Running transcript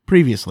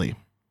Previously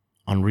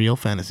on Real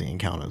Fantasy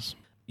Encounters.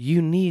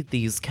 You need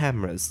these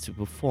cameras to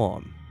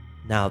perform.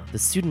 Now, the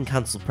student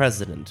council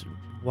president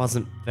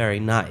wasn't very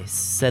nice,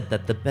 said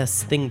that the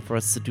best thing for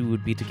us to do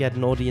would be to get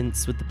an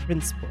audience with the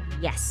principal.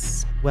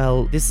 Yes.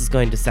 Well, this is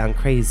going to sound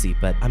crazy,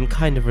 but I'm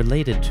kind of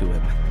related to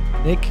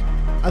him. Nick,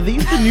 are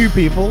these the new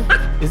people?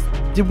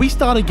 Did we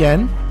start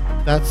again?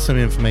 That's some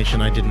information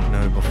I didn't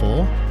know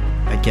before.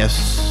 I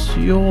guess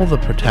you're the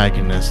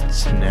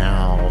protagonists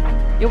now.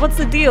 Yeah, what's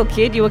the deal,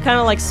 kid? You were kind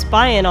of like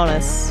spying on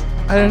us.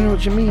 I don't know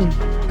what you mean.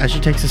 As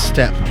she takes a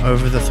step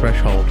over the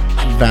threshold,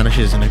 she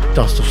vanishes in a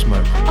dust of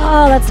smoke.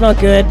 Oh, that's not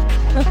good.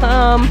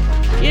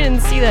 You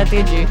didn't see that,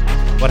 did you?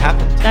 What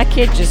happened? That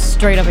kid just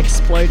straight up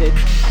exploded.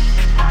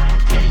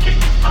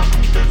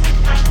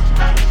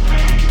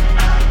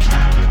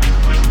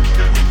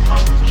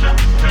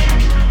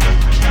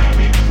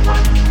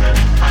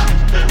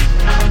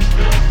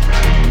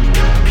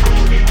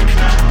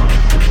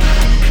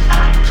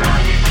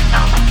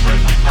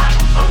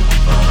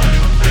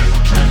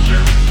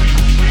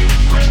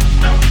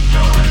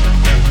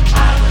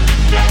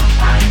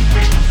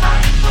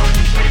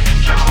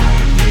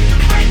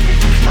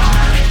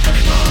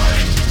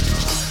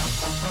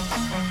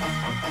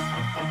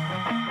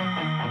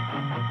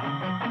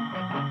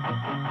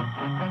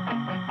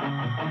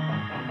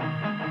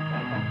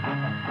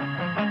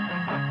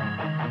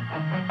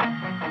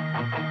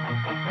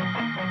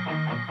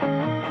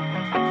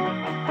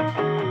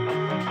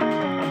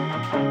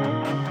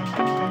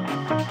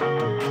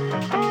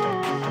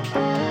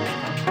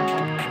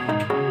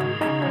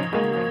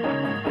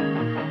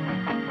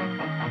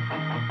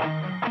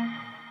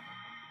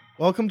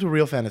 Welcome to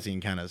Real Fantasy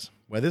Encounters,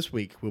 where this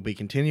week we'll be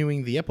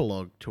continuing the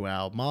epilogue to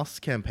our Masks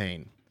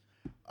campaign.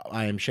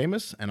 I am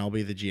Seamus, and I'll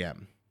be the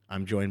GM.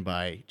 I'm joined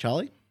by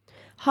Charlie.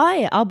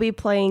 Hi, I'll be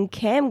playing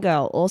Cam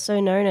Girl,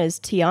 also known as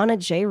Tiana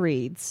J.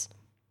 Reeds.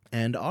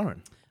 And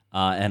Aaron.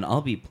 And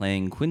I'll be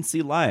playing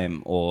Quincy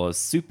Lime, or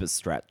Super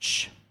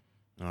Stretch.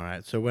 All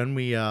right, so when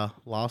we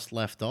last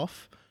left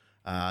off,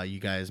 you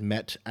guys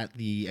met at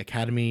the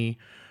academy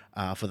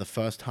for the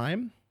first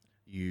time.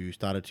 You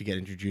started to get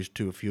introduced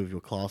to a few of your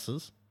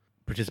classes,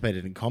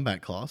 participated in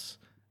combat class,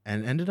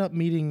 and ended up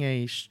meeting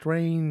a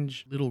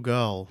strange little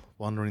girl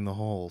wandering the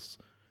halls.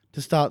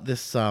 To start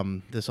this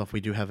off,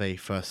 we do have a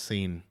first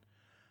scene.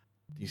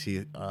 You see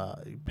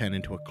you pan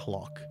into a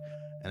clock,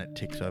 and it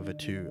ticks over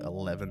to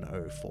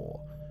 11:04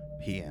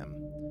 p.m.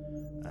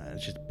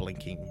 It's just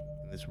blinking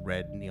in this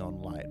red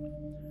neon light,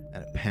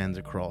 and it pans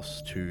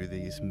across to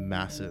these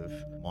massive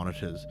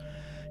monitors.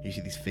 You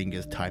see these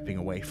fingers typing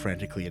away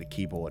frantically at a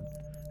keyboard,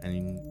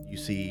 and you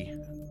see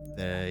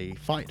the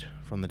fight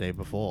from the day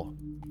before,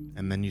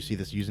 and then you see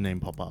this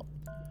username pop up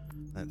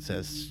that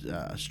says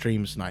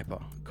Stream Sniper :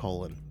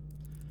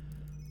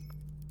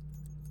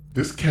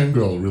 This cam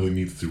girl really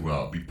needs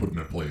to be put in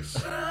her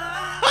place.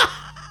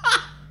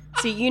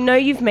 See, you know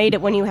you've made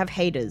it when you have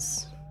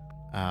haters.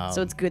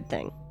 So it's a good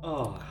thing.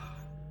 Oh.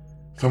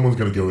 Someone's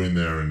gonna go in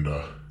there and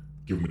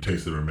give them a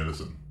taste of her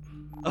medicine.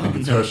 I think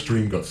it's her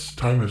stream got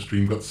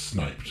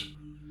sniped.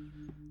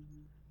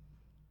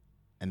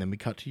 And then we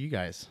cut to you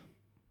guys.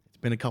 It's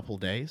been a couple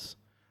days.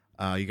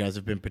 You guys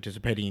have been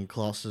participating in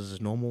classes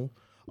as normal.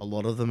 A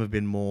lot of them have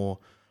been more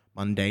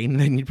mundane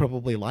than you'd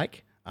probably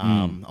like.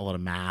 A lot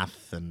of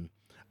math and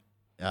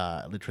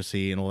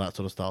literacy and all that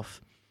sort of stuff.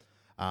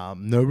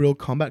 No real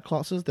combat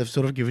classes. They've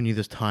sort of given you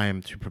this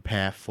time to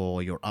prepare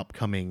for your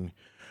upcoming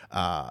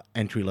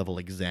entry-level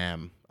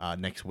exam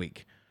next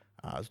week.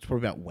 It's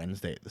probably about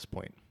Wednesday at this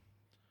point.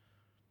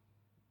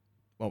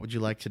 What would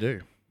you like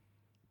to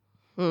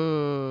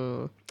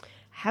do?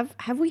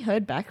 Have we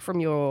heard back from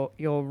your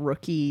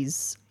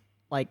rookie's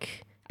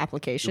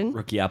application?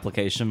 Rookie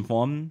application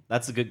form?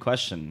 That's a good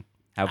question.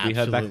 Have we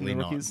heard back from the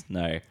Absolutely rookies?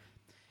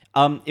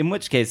 No. In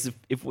which case,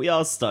 if we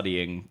are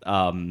studying,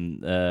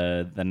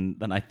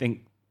 then I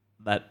think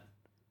that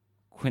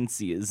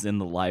Quincy is in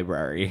the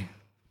library.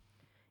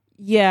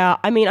 Yeah,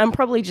 I mean, I'm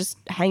probably just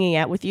hanging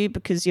out with you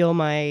because you're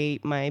my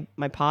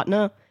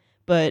partner,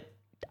 but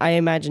I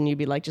imagine you'd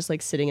be just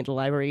sitting at the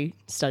library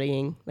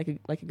studying like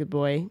a good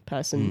boy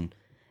person.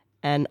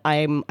 And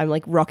I'm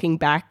rocking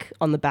back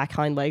on the back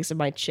hind legs of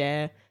my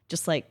chair,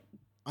 just I'm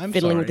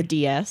fiddling sorry. with the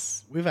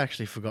DS. We've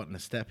actually forgotten a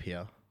step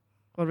here.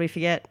 What did we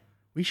forget?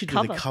 We should do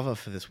Cover. the cover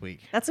for this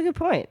week. That's a good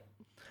point.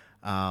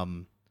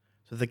 So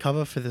the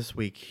cover for this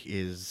week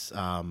is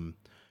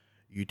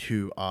you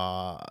two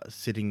are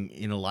sitting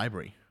in a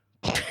library.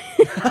 Fuck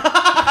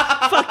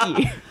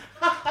you.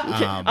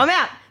 I'm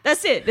out.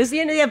 That's it. That's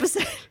the end of the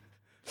episode.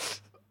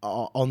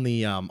 On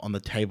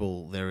the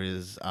table there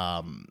is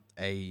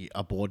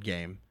a board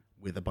game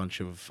with a bunch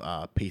of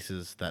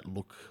pieces that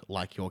look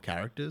like your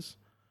characters.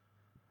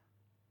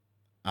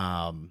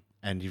 And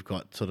you've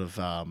got sort of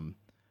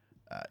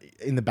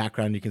in the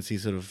background you can see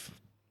sort of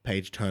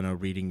page turner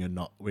reading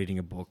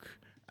a book,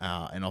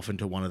 and off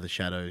into one of the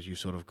shadows you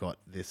sort of got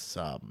this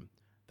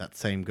that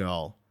same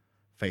girl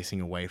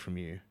facing away from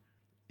you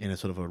in a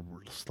sort of a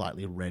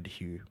slightly red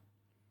hue.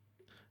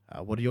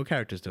 What are your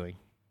characters doing?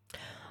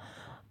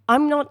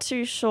 I'm not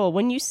too sure.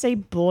 When you say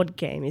board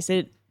game, is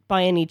it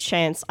by any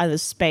chance either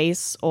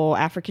space or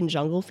African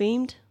jungle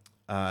themed?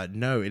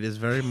 No, it is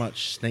very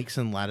much Snakes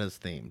and Ladders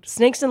themed.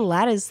 Snakes and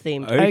ladders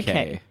themed. Okay.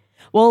 Okay.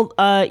 Well,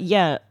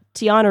 yeah.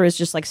 Tiana is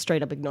just like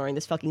straight up ignoring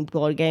this fucking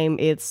board game.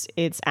 It's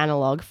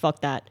analog.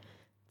 Fuck that.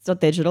 It's not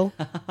digital.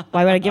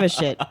 Why would I give a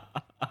shit?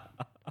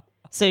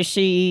 So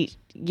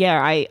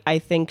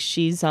I think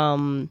she's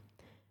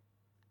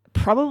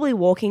probably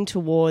walking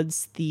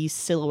towards the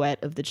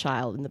silhouette of the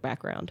child in the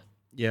background.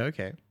 Yeah,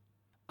 okay.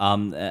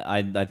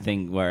 I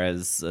think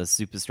whereas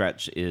Super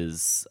Stretch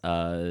is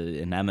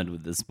enamored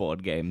with this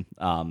board game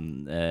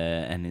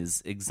and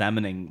is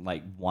examining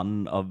like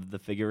one of the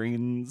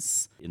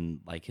figurines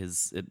in like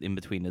in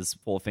between his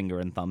forefinger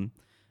and thumb,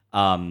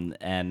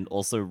 and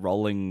also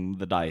rolling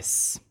the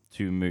dice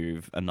to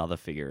move another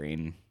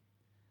figurine.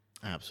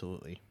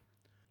 Absolutely.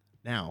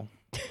 Now,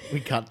 we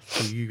cut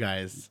to you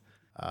guys.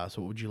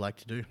 So what would you like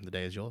to do? The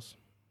day is yours.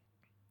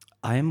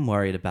 I am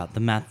worried about the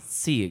Math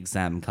C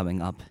exam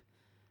coming up.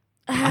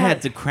 I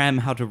had to cram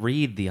how to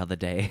read the other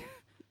day.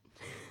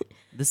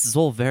 This is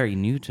all very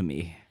new to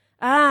me.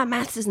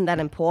 Maths isn't that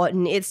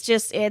important. It's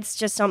just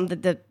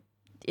something that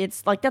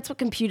it's like that's what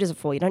computers are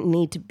for. You don't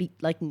need to be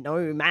like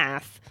know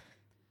math.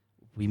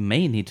 We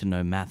may need to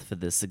know math for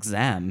this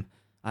exam.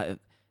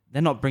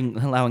 They're not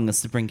allowing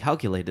us to bring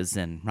calculators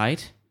in,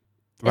 right?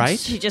 And Right?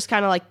 she just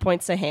kind of like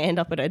points her hand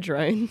up at her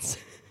drones.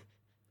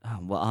 Oh,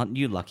 well, aren't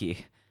you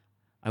lucky?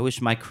 I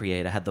wish my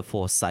creator had the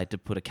foresight to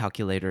put a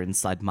calculator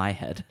inside my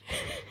head.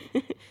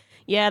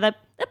 Yeah, that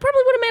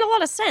probably would have made a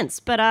lot of sense,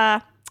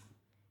 but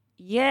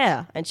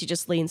yeah. And she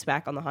just leans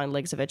back on the hind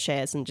legs of her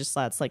chairs and just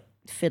starts like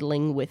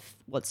fiddling with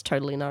what's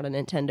totally not a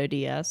Nintendo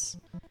DS.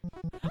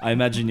 I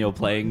imagine you're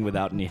playing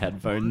without any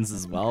headphones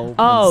as well.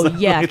 Oh, And so,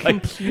 yeah, it's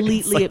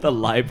completely- like the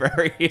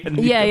library and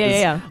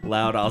Yeah.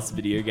 loud ass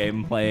video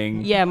game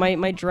playing. Yeah,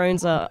 my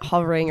drones are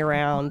hovering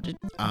around.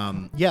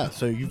 Yeah,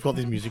 so you've got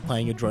this music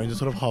playing, your drones are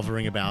sort of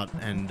hovering about,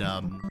 and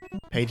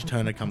Paige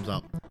Turner comes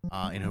up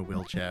in her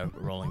wheelchair,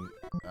 rolling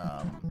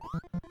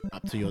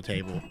up to your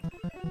table.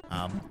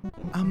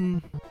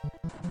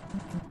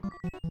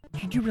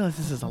 You do realize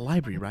this is a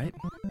library, right?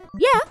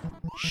 Yeah.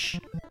 Shh.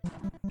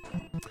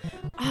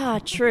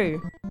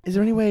 True. Is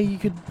there any way you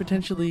could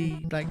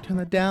potentially, like, turn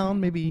that down?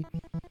 Maybe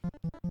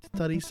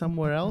study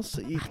somewhere else?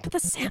 But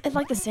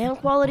the sound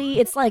quality,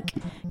 it's like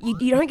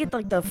you don't get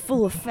like the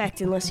full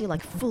effect unless you're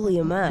like fully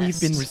immersed.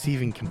 We've been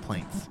receiving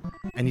complaints.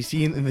 And you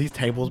see in these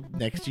tables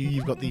next to you,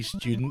 you've got these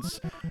students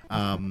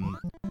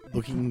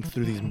looking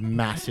through these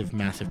massive,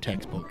 massive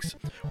textbooks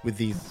with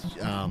these,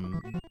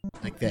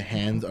 like their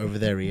hands over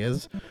their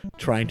ears,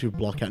 trying to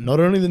block out not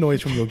only the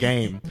noise from your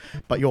game,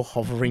 but your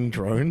hovering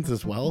drones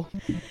as well.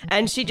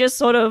 And she just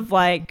sort of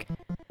like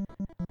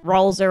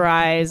rolls her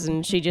eyes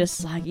and she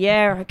just like,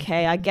 yeah,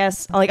 okay, I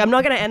guess. Like, I'm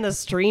not going to end the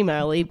stream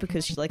early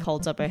because she like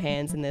holds up her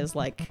hands and there's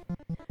like,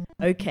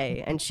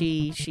 okay. And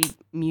she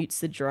mutes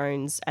the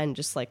drones and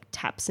just like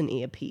taps an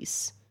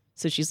earpiece.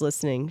 So she's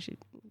listening.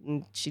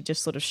 She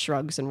just sort of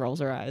shrugs and rolls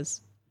her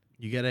eyes.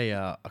 You get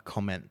a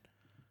comment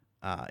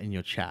in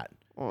your chat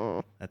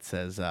that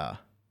says, why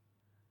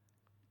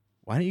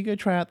don't you go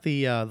try out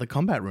the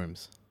combat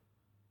rooms?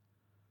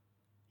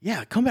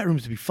 Yeah, combat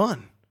rooms would be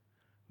fun.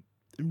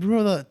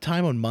 Remember the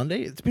time on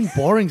Monday? It's been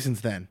boring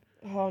since then.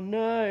 Oh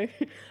no.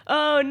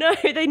 Oh no,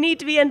 they need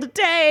to be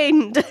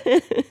entertained.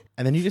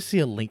 And then you just see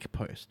a link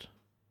post.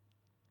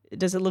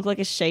 Does it look like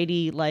a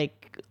shady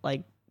like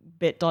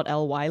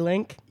bit.ly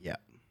link? Yeah.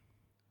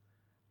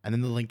 And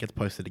then the link gets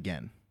posted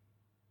again.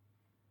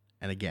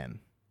 And again.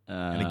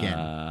 And again.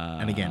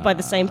 And again. By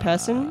the same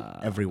person?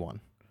 Everyone.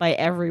 By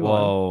everyone.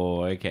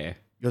 Whoa, okay.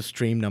 Your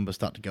stream numbers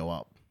start to go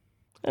up.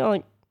 And I'm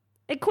like,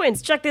 hey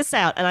Quince, check this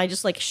out. And I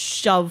just like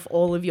shove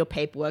all of your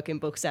paperwork and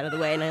books out of the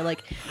way and I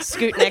like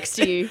scoot next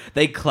to you.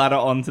 They clatter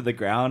onto the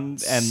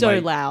ground and So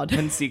like, loud.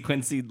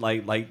 Quincy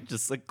like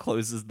just like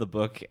closes the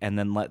book and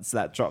then lets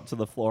that drop to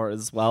the floor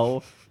as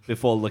well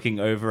before looking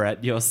over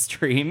at your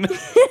stream.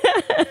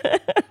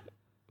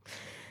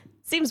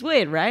 Seems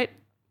weird, right?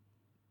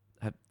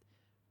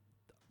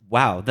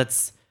 Wow,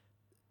 that's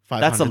a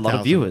lot of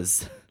 500,000,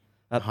 viewers.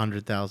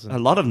 100,000. A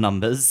lot of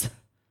numbers.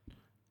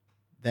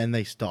 Then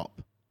they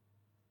stop.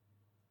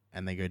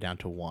 And they go down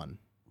to 1.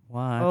 What?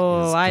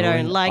 Oh, I don't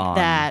going like on?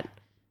 that.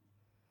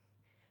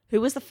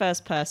 Who was the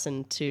first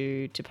person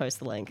to post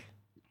the link?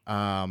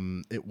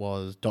 It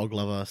was Dog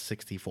Lover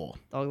 64.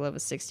 Dog Lover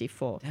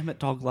 64. Damn it,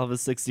 Dog Lover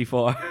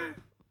 64.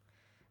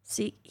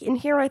 See, in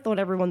here I thought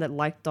everyone that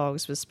liked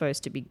dogs was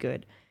supposed to be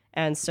good.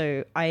 And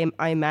so I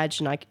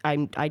imagine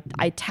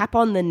I tap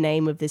on the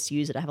name of this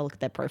user to have a look at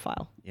their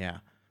profile. Yeah.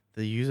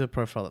 The user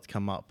profile that's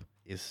come up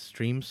is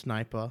Stream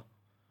Sniper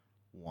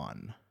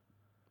 1.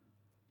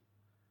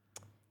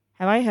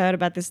 Have I heard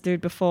about this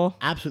dude before?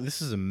 Absolutely.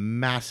 This is a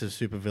massive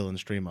supervillain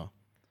streamer.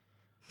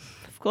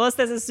 Of course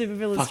there's a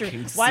supervillain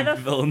streamer. Fucking Why the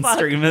supervillain fuck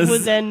streamers.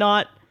 was there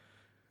not...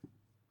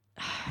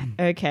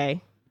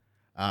 Okay.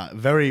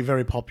 Very,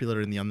 very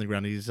popular in the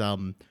underground. He's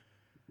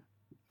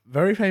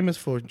very famous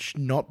for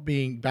not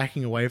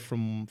backing away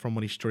from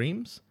what he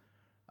streams.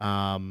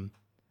 And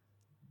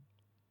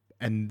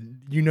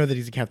you know that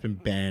his account's been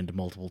banned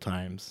multiple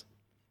times.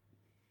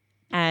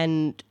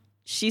 And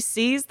she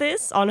sees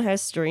this on her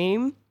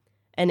stream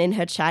and in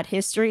her chat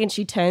history, and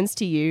she turns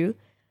to you,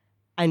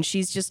 and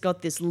she's just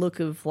got this look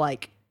of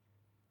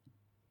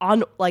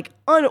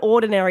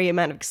unordinary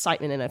amount of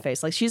excitement in her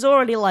face. Like she's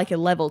already like a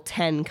level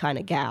 10 kind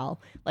of gal.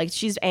 Like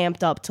she's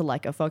amped up to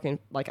like a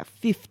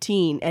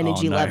 15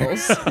 energy no.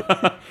 levels.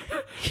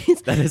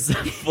 That is a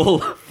full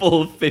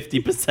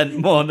 50%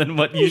 more than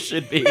what you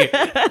should be.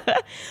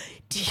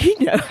 Do you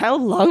know how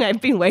long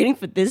I've been waiting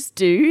for this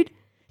dude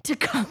to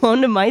come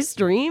onto my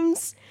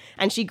streams?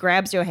 And she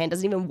grabs your hand,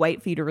 doesn't even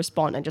wait for you to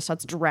respond, and just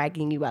starts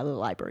dragging you out of the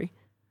library.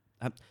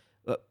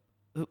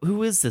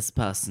 Who is this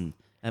person?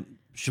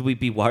 Should we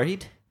be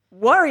worried?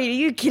 Worried? Are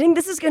you kidding?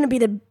 This is going to be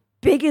the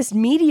biggest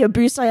media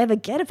boost I ever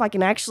get if I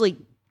can actually,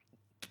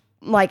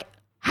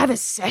 have a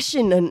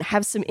session and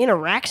have some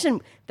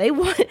interaction. They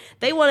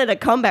wanted a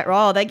combat room.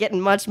 Oh, they're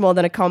getting much more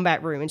than a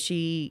combat room. And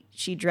she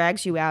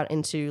drags you out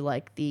into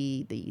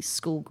the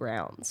school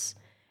grounds,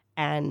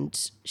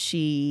 and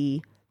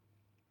she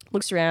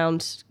looks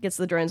around, gets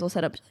the drones all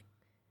set up.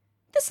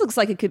 This looks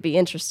like it could be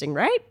interesting,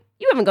 right?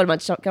 You haven't got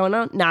much going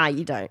on. Nah,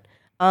 you don't.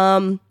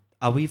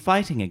 Are we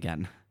fighting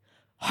again?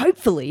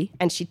 Hopefully.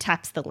 And she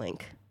taps the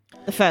link,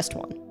 the first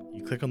one.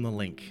 You click on the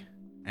link,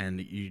 and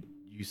you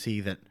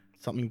see that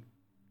something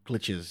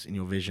glitches in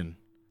your vision.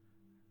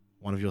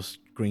 One of your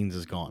screens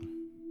is gone,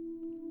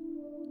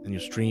 and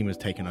your stream is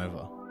taken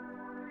over.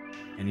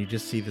 And you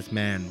just see this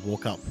man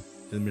walk up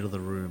to the middle of the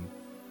room.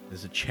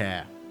 There's a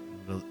chair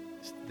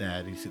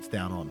that he sits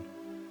down on.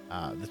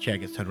 The chair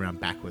gets turned around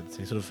backwards.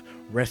 He sort of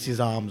rests his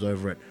arms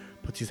over it,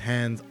 puts his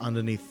hands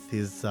underneath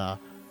his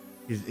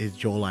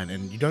jawline,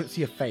 and you don't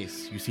see a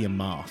face. You see a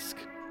mask.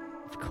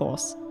 Of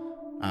course.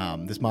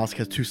 This mask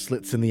has 2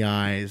 slits in the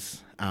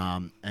eyes,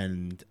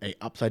 and a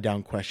upside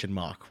down question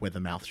mark where the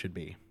mouth should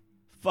be.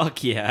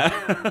 Fuck yeah.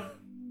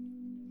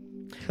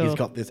 Cool. He's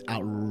got this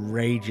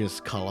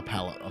outrageous color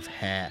palette of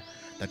hair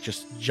that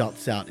just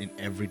juts out in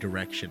every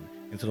direction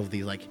in sort of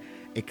these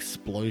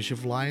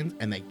explosive lines,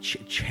 and they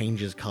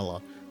changes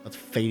color. That's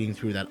fading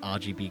through that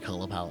RGB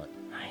color palette.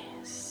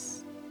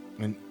 Nice.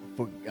 And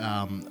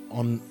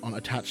on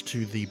attached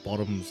to the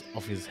bottoms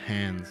of his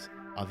hands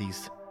are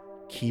these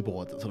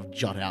keyboards that sort of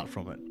jut out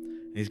from it.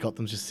 And he's got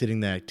them just sitting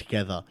there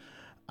together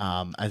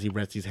as he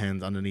rests his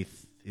hands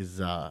underneath his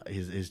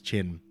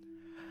chin.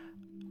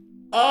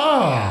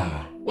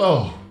 Ah,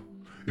 well,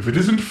 if it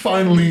isn't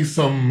finally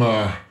some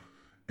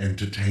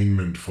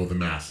entertainment for the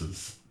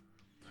masses.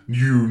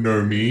 You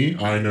know me,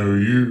 I know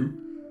you.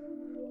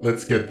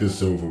 Let's get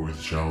this over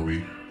with, shall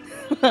we?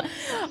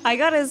 I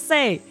gotta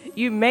say,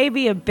 you may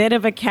be a bit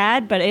of a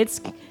cad, but it's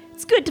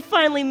good to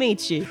finally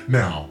meet you.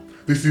 Now,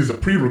 this is a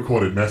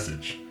pre-recorded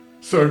message,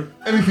 so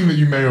anything that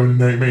you may or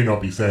may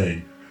not be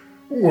saying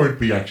won't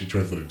be actually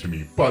translated to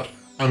me, but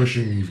I'm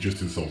assuming you've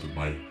just insulted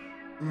my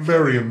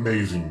very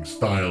amazing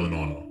style and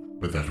honor,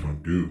 but that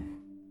won't do.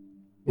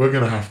 We're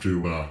gonna have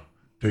to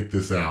take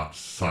this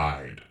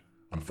outside.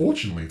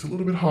 Unfortunately, it's a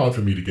little bit hard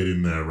for me to get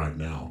in there right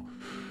now.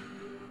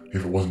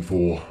 If it wasn't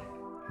for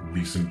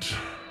recent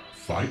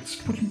fights,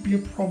 it wouldn't be a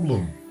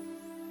problem.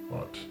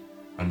 But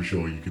I'm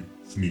sure you could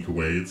sneak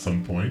away at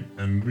some point,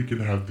 and we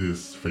could have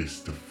this face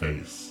to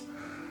face.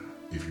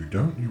 If you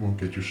don't, you won't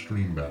get your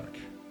stream back.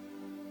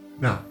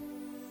 Now,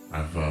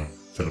 I've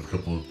set up a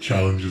couple of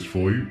challenges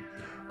for you.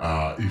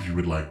 If you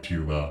would like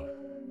to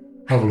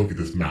have a look at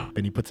this map.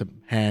 And he puts a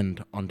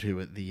hand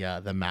onto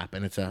the map,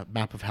 and it's a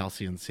map of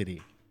Halcyon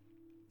City.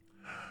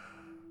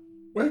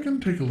 We're going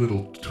to take a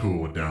little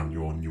tour down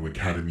your new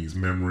academy's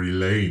memory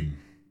lane,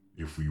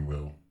 if we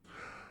will.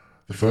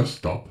 The first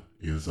stop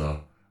is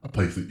a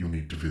place that you'll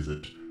need to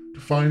visit to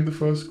find the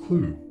first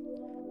clue.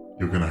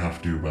 You're going to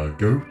have to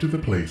go to the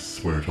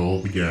place where it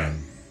all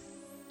began.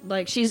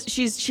 Like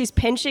she's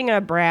pinching her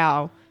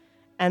brow,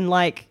 and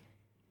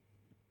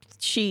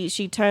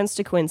she turns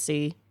to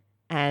Quincy,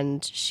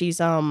 and she's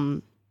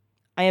I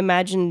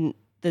imagine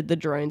that the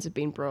drones have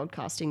been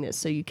broadcasting this,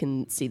 so you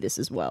can see this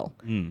as well.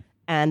 Mm.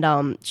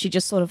 And she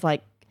just sort of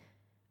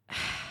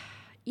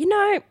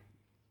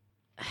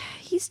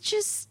he's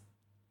just.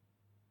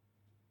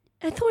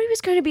 I thought he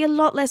was going to be a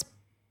lot less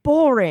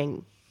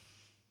boring.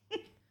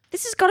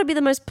 This has got to be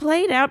the most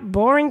played out,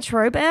 boring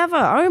trope ever.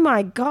 Oh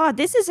my god,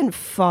 this isn't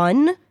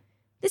fun.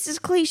 This is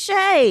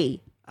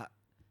cliche.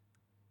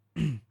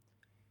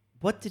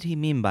 What did he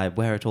mean by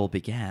where it all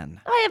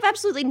began? I have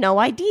absolutely no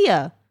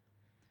idea.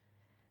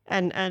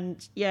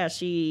 And yeah,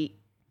 she's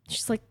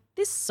like,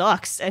 this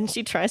sucks, and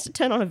she tries to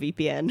turn on a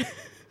VPN.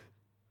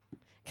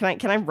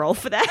 Can I roll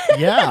for that?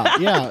 Yeah.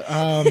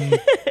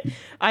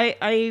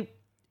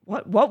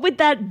 What would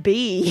that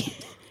be?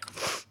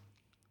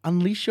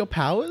 Unleash your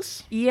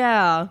powers?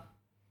 Yeah.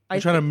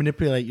 I'm trying to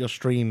manipulate your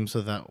stream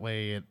so that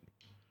way it...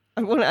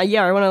 I want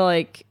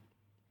to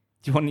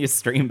Do you want your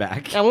stream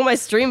back? I want my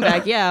stream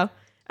back, yeah.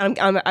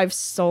 I've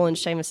stolen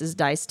Seamus's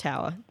dice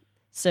tower.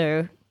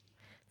 So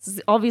this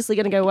is obviously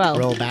going to go well.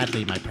 Roll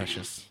badly, my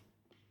precious.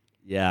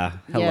 Yeah.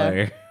 Hello.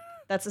 Yeah.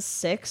 That's a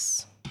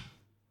 6.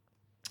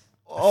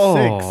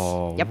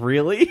 Oh, Yep.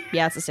 really?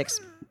 Yeah, it's a 6.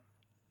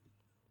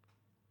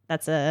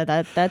 That's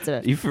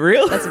a You for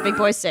real? that's a big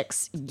boy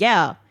 6.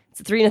 Yeah, it's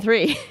a 3 and a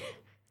 3.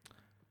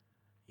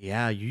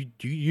 Yeah, you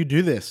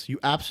do this. You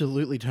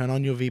absolutely turn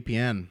on your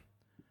VPN.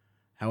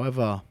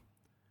 However,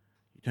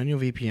 you turn your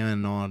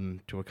VPN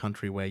on to a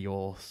country where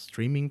your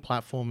streaming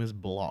platform is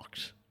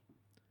blocked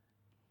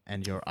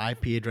and your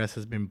IP address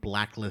has been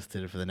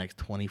blacklisted for the next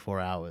 24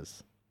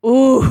 hours.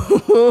 Ooh,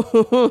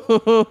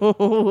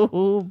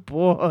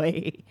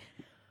 boy.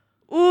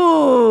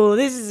 Ooh,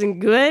 this isn't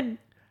good.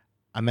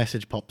 A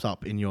message pops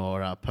up in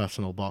your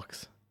personal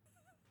box.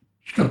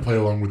 You gotta play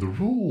along with the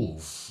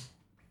rules.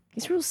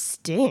 These rules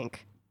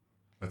stink.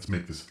 Let's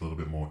make this a little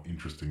bit more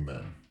interesting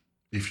then.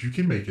 If you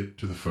can make it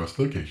to the first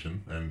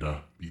location and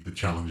beat the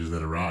challenges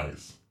that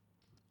arise,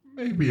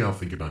 maybe I'll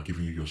think about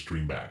giving you your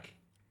stream back.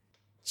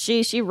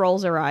 She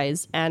rolls her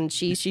eyes and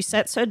she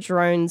sets her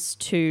drones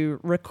to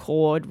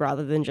record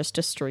rather than just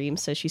to stream,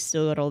 so she's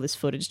still got all this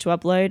footage to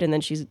upload. And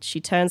then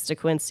she turns to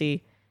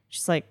Quincy.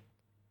 She's like,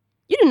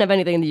 "You didn't have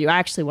anything that you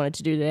actually wanted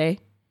to do today,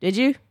 did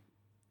you?"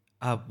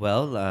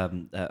 Well,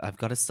 I've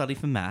got to study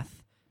for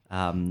math.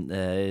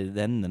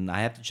 Then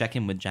I have to check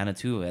in with Janet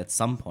too at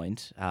some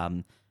point.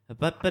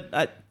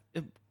 But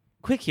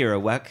quick hero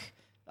work.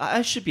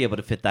 I should be able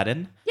to fit that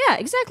in. Yeah,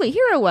 exactly.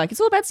 Hero work.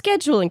 It's all about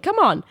scheduling. Come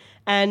on.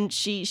 And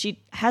she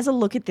has a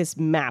look at this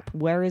map.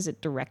 Where is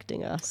it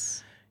directing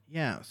us?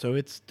 Yeah, so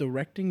it's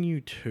directing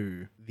you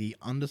to the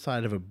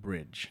underside of a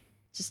bridge.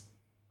 Just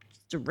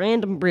a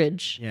random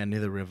bridge. Yeah, near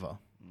the river.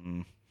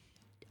 We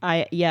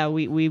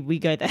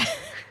go there.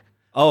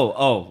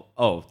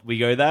 Oh, we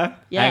go there?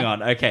 Yeah. Hang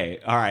on. Okay.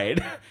 All right.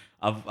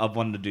 I've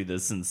wanted to do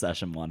this since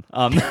session 1.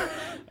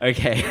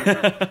 Okay.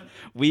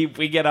 we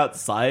get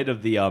outside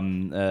of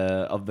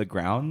the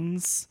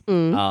grounds.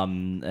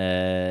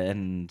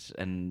 And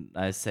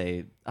I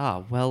say,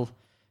 Well,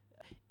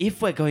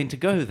 if we're going to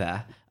go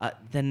there,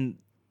 then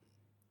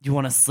you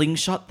want a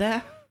slingshot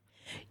there?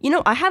 You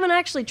know, I haven't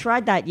actually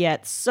tried that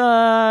yet. So,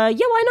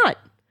 yeah, why not?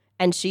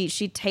 And she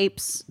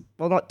tapes,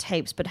 well, not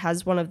tapes, but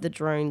has one of the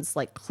drones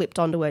like clipped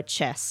onto her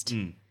chest.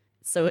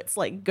 So it's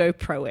like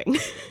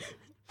GoProing.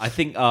 I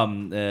think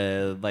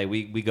like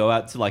we go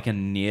out to like a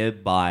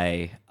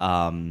nearby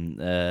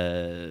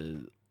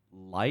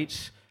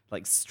light,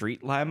 like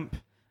street lamp,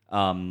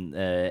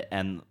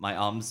 and my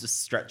arms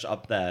just stretch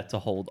up there to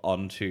hold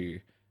onto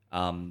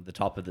the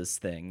top of this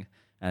thing,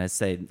 and I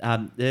say,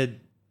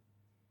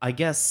 I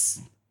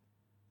guess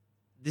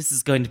this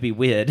is going to be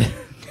weird.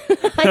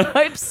 I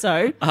hope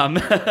so.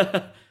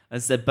 I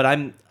said, but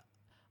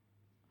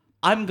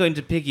I'm going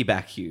to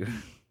piggyback you.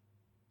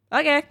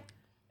 Okay.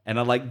 And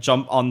I like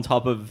jump on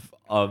top of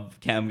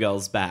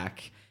Camgirl's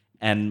back,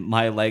 and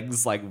my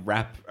legs like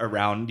wrap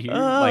around you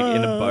like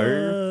in a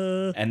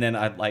bow, and then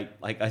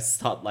I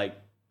start like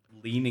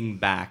leaning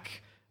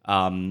back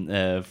from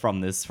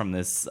this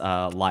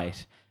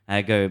light, and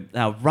I go,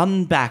 now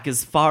run back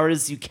as far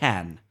as you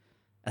can,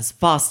 as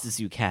fast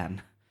as you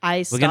can.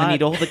 We're gonna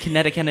need all the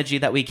kinetic energy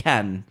that we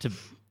can to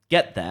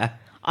get there.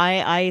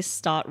 I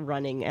start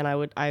running, and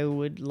I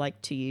would like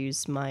to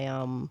use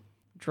my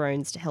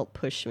drones to help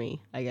push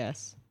me, I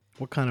guess.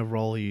 What kind of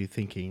role are you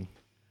thinking?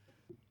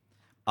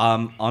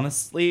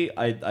 Honestly,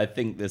 I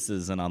think this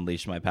is an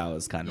unleash my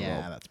powers kind of role.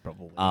 Yeah, that's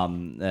probably.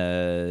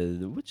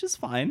 Which is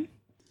fine.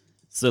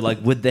 So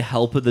like with the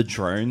help of the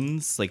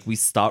drones, like we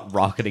start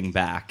rocketing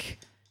back,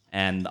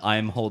 and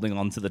I'm holding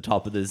onto the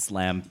top of this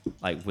lamp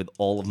like with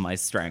all of my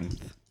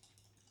strength.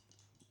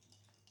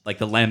 Like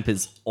the lamp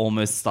is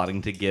almost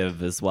starting to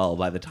give as well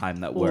by the time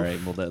that we're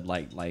able to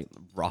like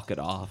rocket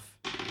off.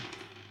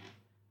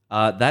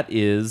 That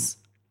is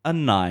a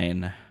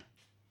 9.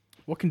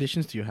 What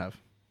conditions do you have?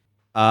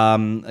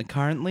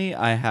 Currently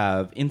I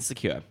have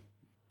insecure.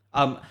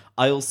 I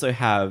also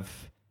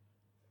have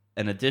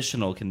an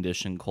additional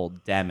condition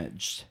called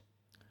damaged.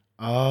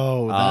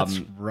 Oh, that's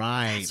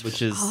right.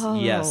 Which is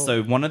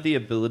so one of the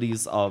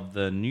abilities of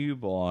the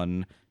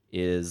newborn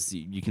is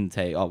you can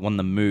take one of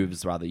the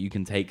moves rather, you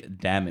can take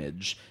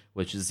damage,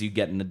 which is you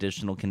get an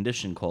additional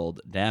condition called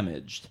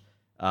damaged.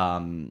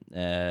 And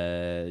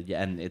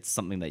it's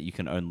something that you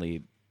can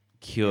only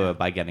cure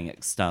by getting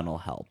external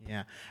help.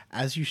 Yeah.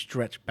 As you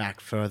stretch back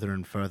further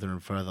and further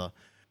and further,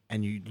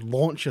 and you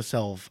launch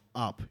yourself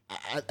up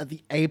at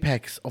the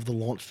apex of the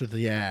launch through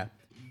the air,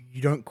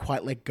 you don't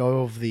quite let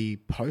go of the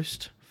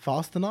post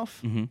fast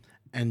enough,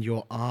 and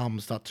your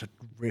arms start to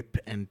rip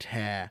and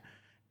tear,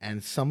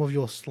 and some of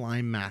your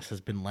slime mass has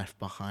been left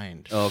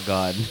behind. Oh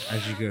god.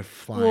 As you go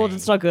flying. Oh,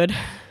 that's not good.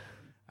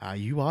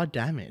 You are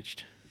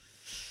damaged.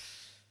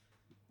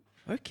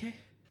 Okay.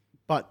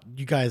 But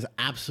you guys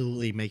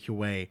absolutely make your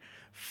way,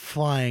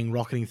 flying,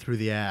 rocketing through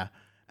the air,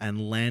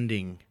 and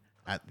landing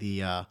at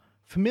the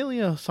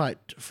familiar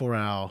site for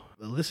our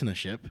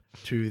listenership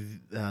to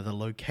the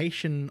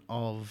location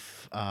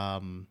of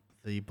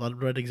the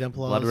Blood Red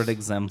Exemplars. Blood Red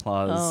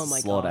Exemplars Oh my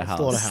God.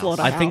 slaughterhouse.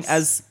 Slaughterhouse. I think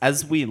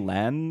as we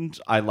land,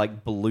 I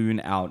like balloon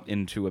out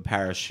into a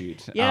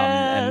parachute.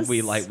 And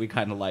we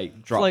kind of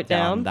like drop Float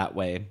down down. that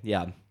way.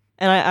 Yeah.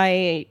 And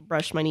I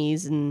brush my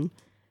knees and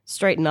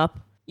straighten up.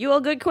 You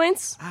all good,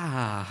 Quince?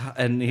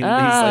 And he's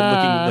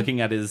like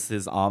looking at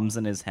his arms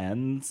and his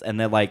hands, and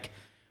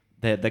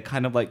they're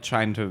kind of like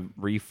trying to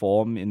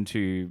reform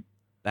into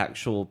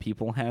actual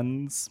people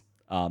hands.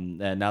 And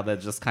now they're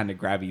just kind of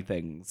grabby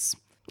things,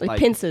 Like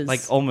pincers.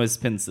 like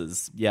almost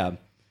pincers. Yeah.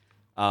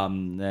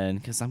 And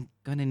because I'm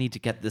gonna need to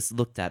get this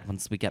looked at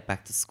once we get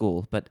back to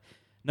school, but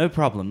no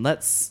problem.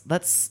 Let's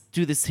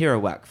do this hero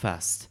work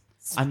first.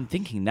 I'm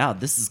thinking now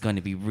this is going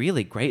to be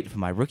really great for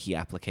my rookie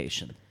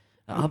application.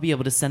 I'll be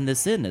able to send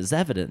this in as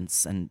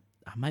evidence, and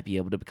I might be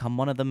able to become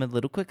one of them a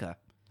little quicker.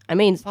 I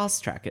mean,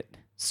 Fast track it.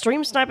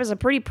 Stream Sniper's a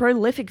pretty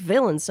prolific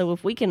villain, so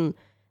if we can, at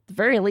the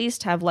very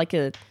least, have like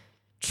a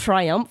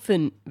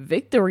triumphant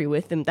victory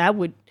with him, that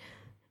would,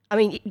 I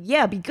mean, yeah,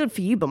 it'd be good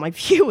for you, but my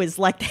viewers,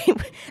 like,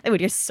 they would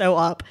just so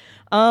up.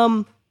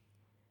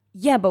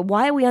 Yeah, but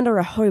why are we under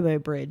a hobo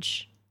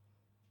bridge?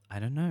 I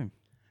don't know.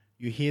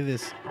 You hear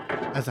this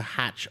as a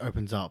hatch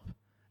opens up,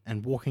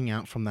 and walking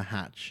out from the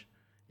hatch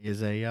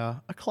is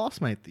a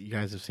classmate that you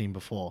guys have seen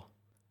before.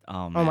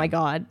 Oh my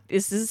god.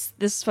 Is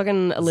this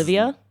fucking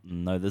Olivia?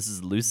 No, this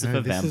is Lucifer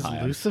No, this Vampire.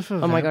 is Lucifer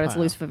Oh my god, it's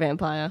Vampire. Lucifer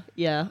Vampire.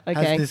 Yeah,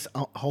 okay. Has this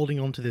holding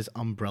onto this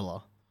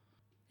umbrella.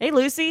 Hey,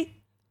 Lucy.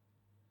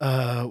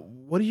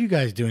 What are you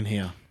guys doing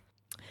here?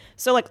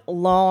 So, like,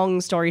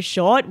 long story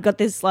short, got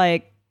this,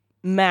 like,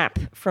 map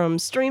from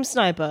Stream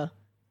Sniper.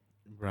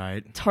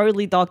 Right.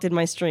 Totally doctored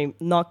my stream.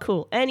 Not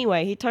cool.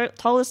 Anyway, he told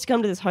us to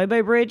come to this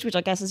hobo bridge, which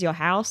I guess is your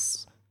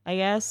house, I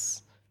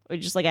guess. Or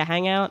just, like, a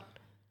hangout.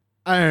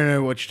 I don't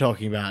know what you're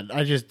talking about.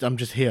 I'm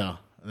just here.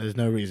 There's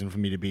no reason for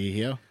me to be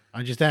here.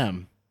 I just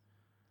am.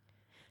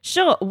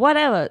 Sure,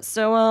 whatever.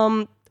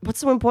 So, what's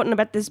so important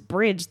about this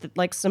bridge that,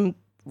 like, some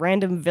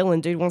random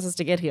villain dude wants us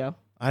to get here?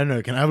 I don't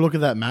know. Can I have a look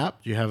at that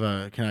map? Do you have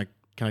a? Can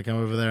I come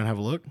over there and have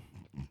a look?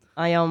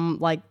 I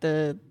like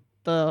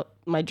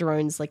my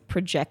drones like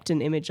project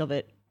an image of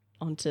it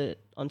onto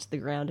the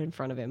ground in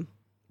front of him.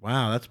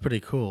 Wow, that's pretty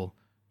cool.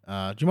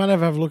 Do you mind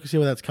if I have a look and see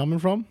where that's coming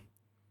from?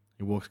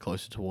 He walks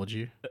closer towards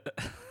you.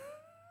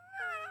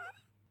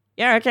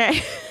 Yeah, okay.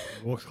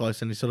 He walks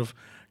close and he sort of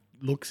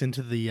looks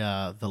into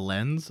the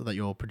lens that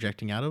you're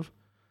projecting out of.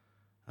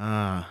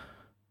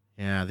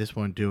 Yeah, this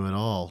won't do at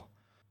all.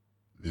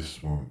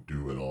 This won't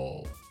do at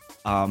all.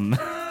 Um,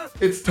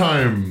 It's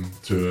time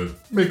to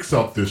mix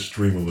up this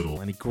stream a little.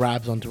 And he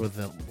grabs onto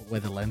where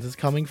the lens is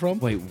coming from,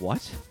 wait,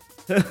 what?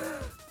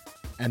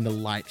 and the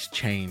lights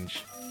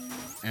change.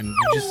 And you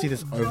just see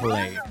this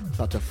overlay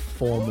start to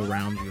form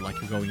around you like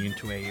you're going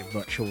into a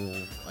virtual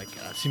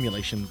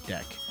simulation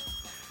deck.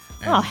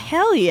 And Oh,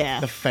 hell yeah.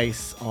 the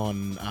face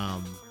on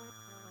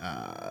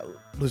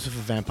Lucifer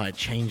Vampire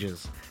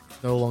changes.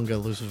 It's no longer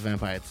Lucifer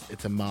Vampire,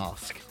 it's a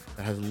mask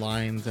that has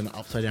lines and an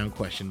upside down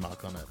question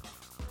mark on it.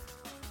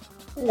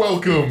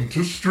 Welcome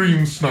to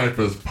Stream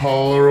Sniper's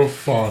Parlor of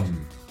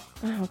Fun.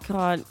 Oh,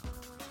 God.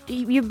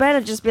 You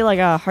better just be like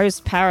a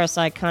host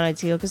parasite kind of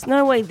deal, because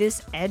no way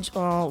this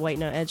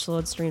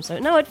Edgelord stream. So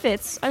no, it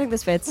fits. I think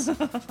this fits.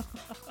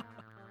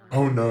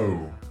 Oh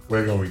no,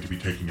 we're going to be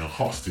taking a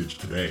hostage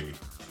today.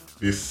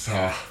 This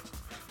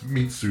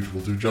meat suit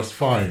will do just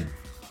fine.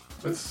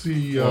 Let's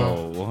see.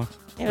 Whoa.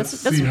 Yeah,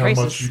 Let's that's see how racist.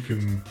 much you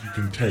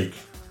can take.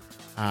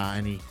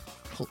 And he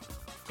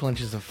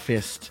clenches a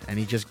fist and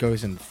he just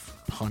goes and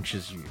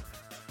punches you.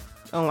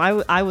 Oh,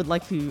 I would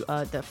like to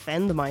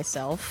defend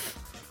myself.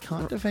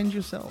 Can't defend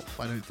yourself,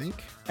 I don't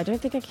think. I don't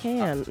think I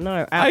can.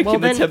 No. I well,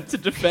 can then, attempt to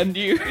defend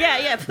you.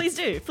 Yeah, please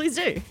do. Please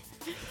do.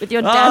 With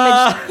your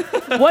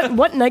damage.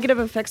 What negative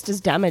effects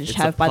does damage It's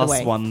have, a by the plus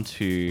way? 1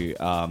 to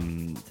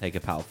take a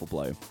powerful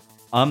blow.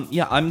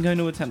 Yeah, I'm going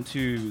to attempt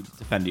to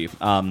defend you.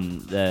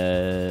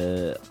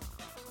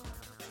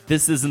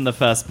 This isn't the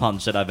first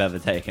punch that I've ever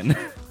taken.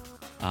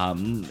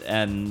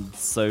 And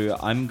so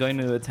I'm going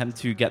to attempt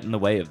to get in the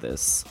way of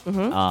this.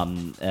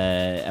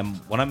 And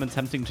what I'm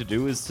attempting to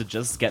do is to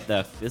just get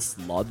their fist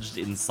lodged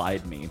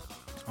inside me.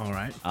 All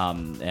right.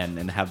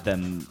 And have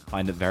them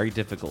find it very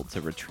difficult to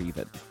retrieve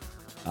it.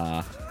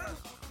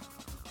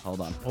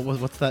 Hold on.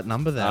 What's that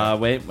number there?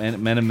 Wait a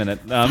minute.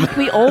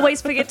 We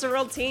always forget to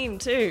roll team,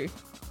 too.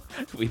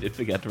 We did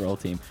forget to roll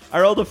team. I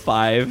rolled a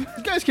 5. You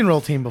guys can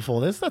roll team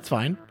before this, that's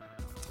fine.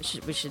 We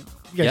should. You guys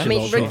Yeah. should I mean,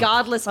 roll team.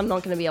 regardless, I'm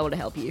not going to be able to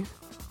help you.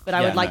 But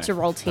I Yeah, would like no. to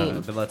roll No,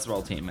 team. but let's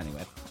roll team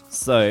anyway.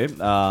 So,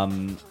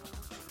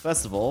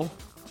 first of all,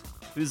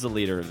 who's the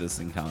leader of this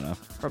encounter?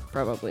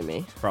 Probably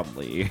me.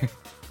 Probably.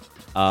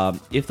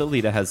 If the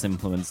leader has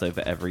influence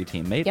over every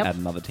teammate, Yep. add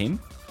another team.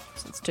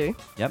 So it's 2.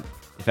 Yep.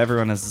 If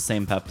everyone has the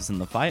same purpose in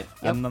the fight,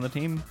 Yep. add another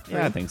team.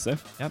 Yeah, I think so.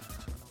 Yep.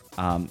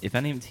 If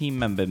any team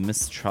member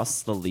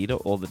mistrusts the leader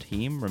or the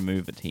team,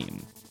 remove a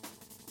team.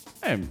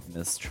 I don't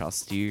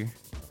mistrust you.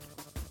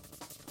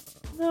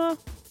 No.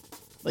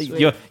 Like,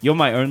 Sweet. you're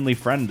my only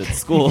friend at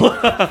school.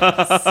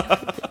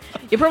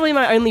 You're probably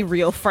my only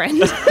real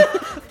friend.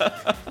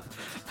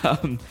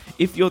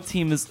 If your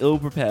team is ill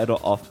prepared or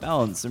off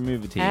balance,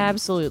 remove a team.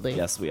 Absolutely.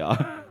 Yes, we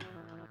are.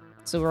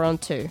 So we're on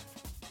 2.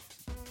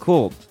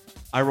 Cool.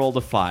 I rolled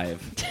a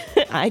 5.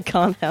 I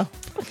can't help.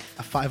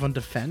 A 5 on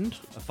defend?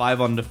 A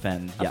 5 on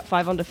defend. A Yeah.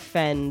 5 on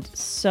defend.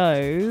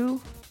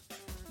 So,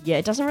 yeah,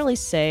 it doesn't really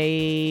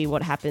say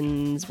what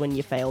happens when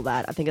you fail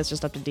that. I think it's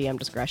just up to DM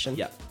discretion.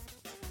 Yeah.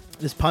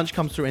 This punch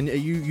comes through, and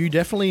you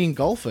definitely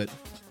engulf it.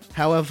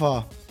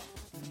 However,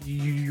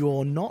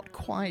 you're not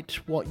quite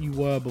what you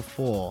were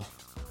before,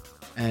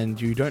 and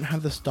you don't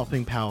have the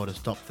stopping power to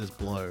stop this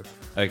blow.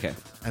 Okay.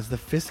 As the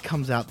fist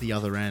comes out the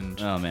other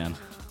end, Oh man.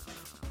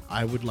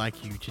 I would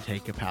like you to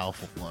take a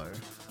powerful blow.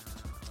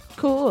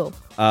 Cool.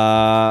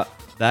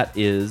 That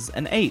is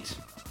an 8.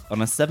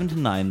 On a 7 to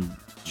 9,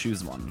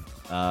 choose one.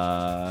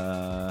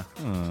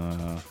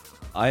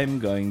 I'm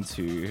going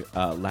to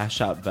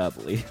lash out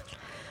verbally.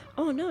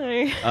 Oh,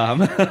 no.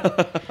 Um,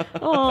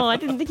 Oh, I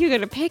didn't think you were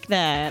going to pick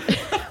that.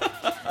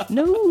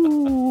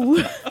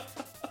 No.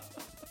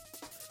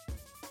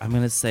 I'm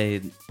gonna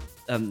say,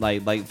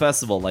 like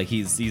first of all, like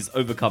he's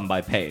overcome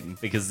by pain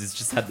because he's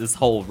just had this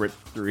hole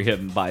ripped through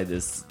him by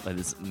this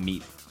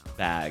meat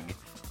bag,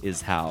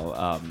 is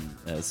how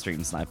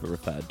Stream Sniper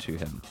referred to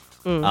him.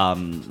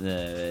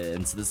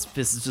 And so this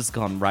fist has just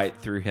gone right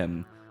through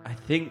him. I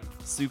think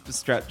Super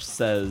Stretch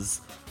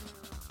says,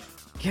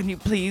 "Can you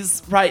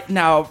please right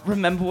now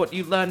remember what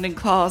you learned in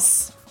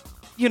class?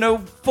 You know,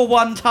 for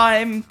one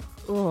time,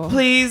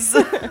 please."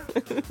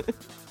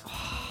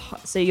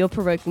 So you're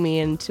provoking me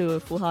into a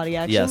foolhardy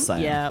action? Yes, I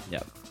am. Yeah.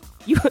 Yep.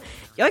 You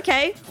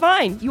okay?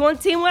 Fine. You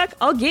want teamwork?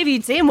 I'll give you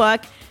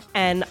teamwork.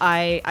 And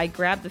I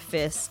grab the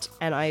fist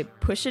and I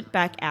push it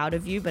back out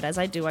of you. But as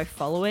I do, I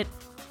follow it,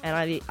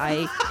 and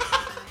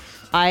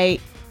I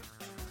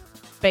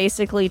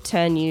basically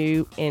turn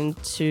you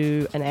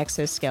into an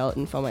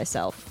exoskeleton for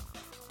myself.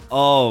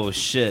 Oh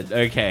shit.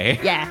 Okay.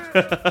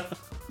 Yeah.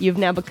 You've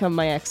now become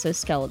my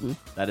exoskeleton.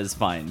 That is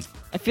fine.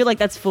 I feel like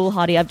that's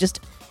foolhardy. I've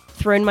just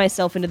thrown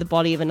myself into the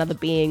body of another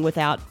being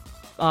without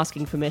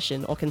asking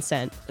permission or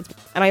consent.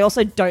 And I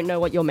also don't know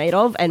what you're made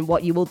of and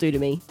what you will do to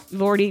me.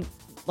 You've already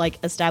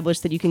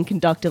established that you can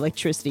conduct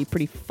electricity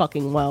pretty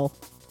fucking well.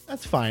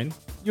 That's fine.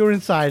 You're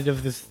inside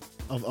of this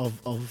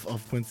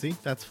of Quincy.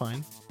 That's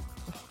fine.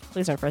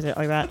 Please don't phrase it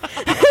like that.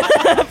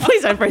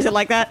 Please don't phrase it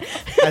like that.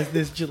 As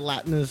this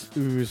gelatinous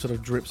ooze sort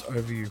of drips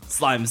over you,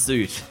 Slime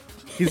suit.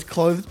 his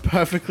clothes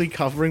perfectly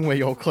covering where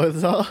your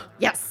clothes are.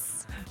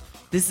 Yes.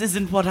 This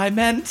isn't what I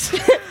meant.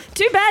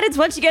 Too bad it's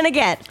what you're gonna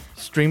get.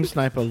 Stream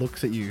Sniper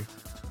looks at you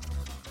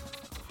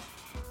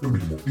That'll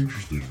be more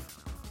interesting.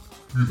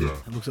 You there.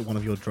 and looks at one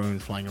of your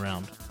drones flying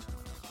around.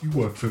 You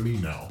work for me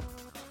now.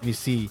 And you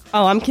see,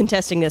 Oh, I'm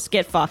contesting this.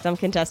 Get fucked. I'm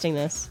contesting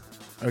this.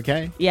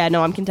 okay, Yeah,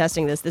 no, I'm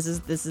contesting this. This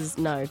is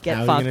no. Get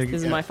how are you fucked. gonna-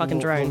 This is my fucking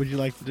what- drone. What would you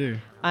like to do?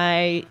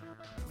 I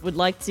would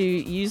like to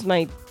use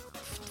my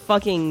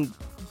fucking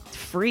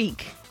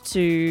freak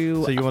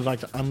to. So you would like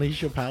to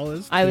unleash your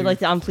powers? I would like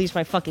to unleash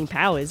my fucking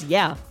powers.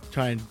 Yeah.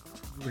 try and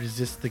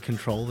resist the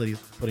control that he's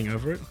putting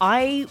over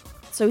it.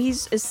 So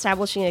he's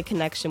establishing a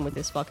connection with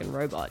this fucking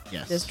robot.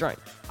 Yes. This drone.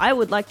 I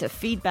would like to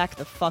feed back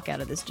the fuck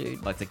out of this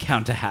dude. Like to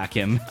counter hack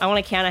him. I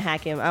want to counter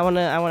hack him. I want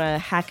to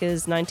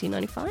hackers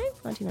 1995.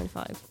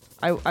 1995.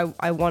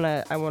 I want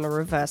to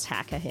reverse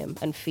hacker him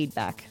and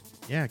feedback.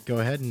 Yeah, go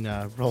ahead and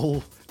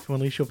roll to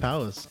unleash your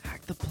powers.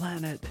 Hack the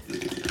planet.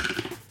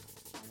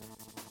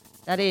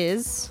 That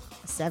is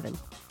a 7.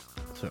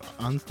 So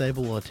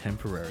unstable or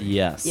temporary.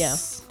 Yes. Yeah.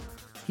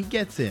 He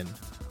gets in,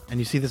 and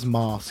you see this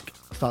mask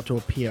start to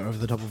appear over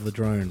the top of the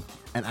drone.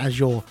 And as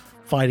you're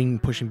fighting,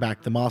 pushing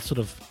back, the mask sort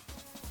of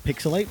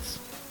pixelates,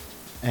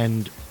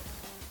 and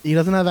he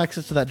doesn't have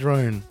access to that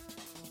drone,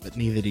 but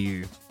neither do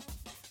you.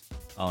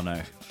 Oh no.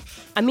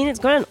 I mean, it's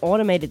got an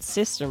automated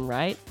system,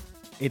 right?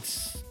 It's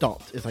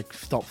stopped. It's like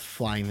stopped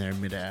flying there in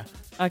midair.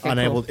 Okay,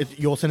 Unable. cool.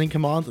 You're sending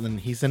commands, and then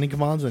he's sending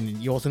commands, and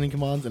then you're sending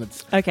commands, and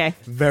it's Okay.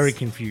 very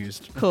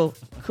confused. Cool.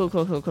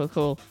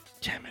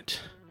 Damn it.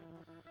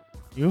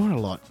 You're a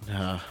lot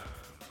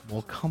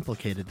more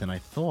complicated than I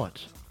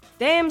thought.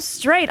 Damn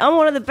straight. I'm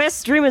one of the best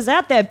streamers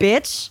out there,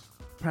 bitch.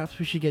 Perhaps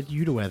we should get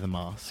you to wear the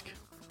mask.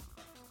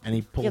 And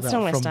he pulls It's out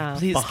not my from style.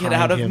 Please get behind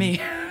out of him me.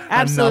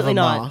 Absolutely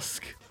another not.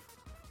 mask.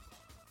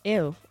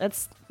 Ew.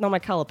 That's not my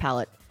color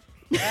palette.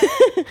 Do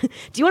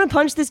you want to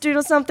punch this dude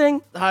or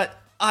something?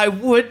 I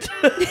would.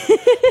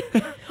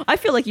 I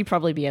feel like you'd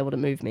probably be able to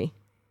move me.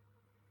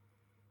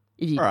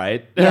 You- All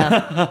right.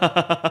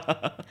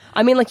 Yeah.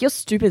 I mean, like, you're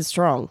stupid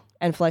strong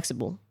and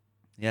flexible.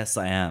 Yes,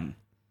 I am.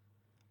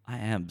 I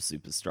am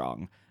super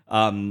strong.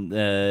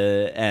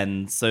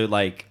 And so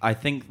like I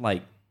think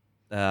like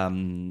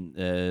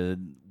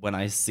when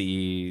I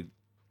see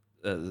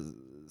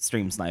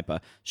Stream Sniper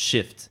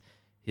shift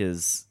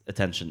his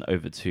attention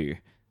over to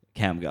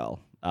Camgirl,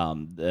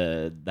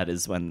 that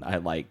is when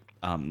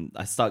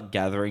I start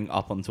gathering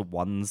up onto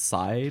one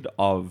side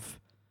of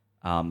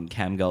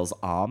Camgirl's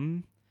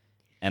arm,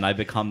 and I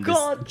become this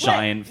God, wait.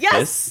 giant Yes!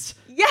 fist.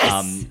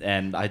 Yes!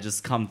 And I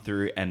just come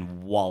through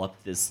and wallop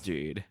this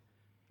dude.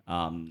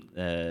 Sounds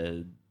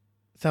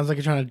like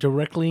you're trying to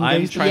directly I'm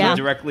engage. trying Yeah. to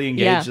directly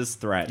engage Yeah. this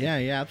threat. Yeah,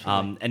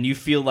 absolutely. And you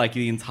feel like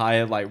the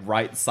entire like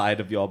right side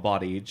of your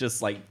body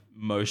just like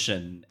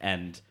motion,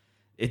 and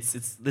it's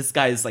this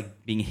guy is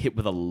like being hit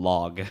with a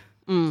log.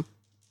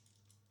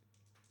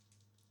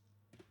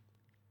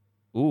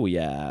 Ooh,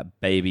 yeah,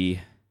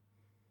 baby.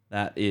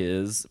 That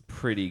is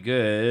pretty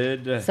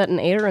good. Is that an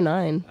 8 or a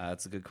 9?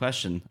 That's a good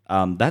question.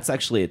 That's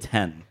actually a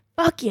 10.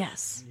 Fuck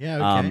yes.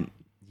 Yeah, okay.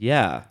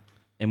 Yeah.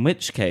 In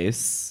which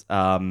case,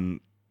 first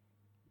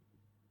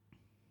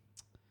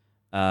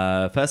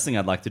thing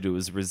I'd like to do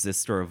is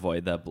resist or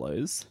avoid their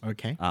blows.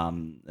 Okay.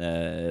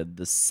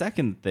 The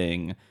second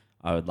thing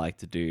I would like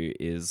to do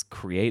is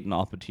create an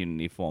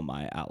opportunity for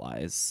my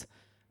allies.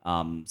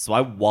 So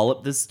I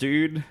wallop this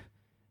dude,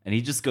 and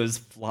he just goes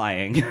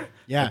flying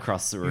Yeah.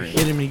 across the You room.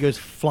 hit him and he goes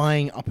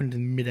flying up into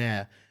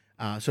midair,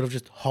 sort of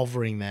just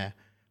hovering there,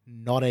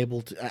 not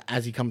able to,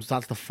 as he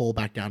starts to fall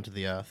back down to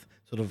the earth,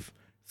 sort of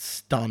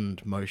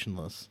stunned,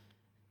 motionless.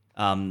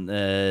 And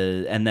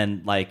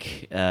then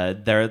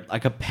there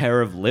like a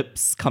pair of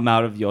lips come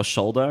out of your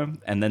shoulder,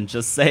 and then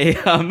just say,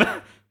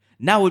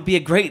 "Now would be a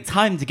great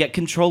time to get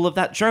control of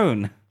that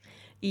drone."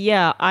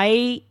 Yeah,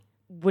 I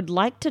would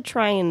like to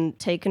try and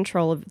take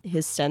control of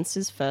his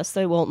senses first,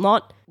 though. Well,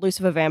 not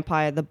Lucifer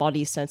Vampire, the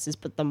body senses,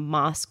 but the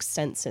mask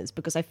senses,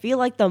 because I feel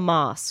like the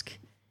mask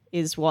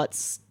is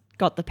what's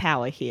got the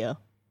power here.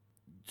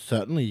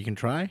 Certainly, you can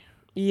try.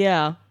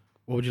 Yeah.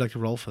 What would you like to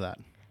roll for that?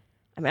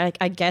 I mean,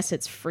 I guess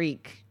it's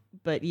freak,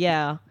 but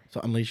yeah. So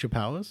unleash your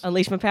powers.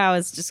 Unleash my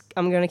powers. Just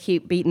I'm gonna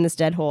keep beating this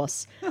dead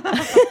horse.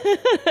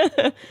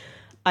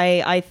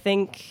 I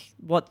think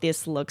what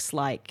this looks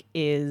like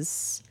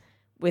is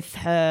with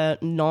her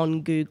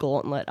non-goo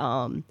gauntlet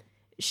arm,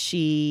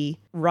 she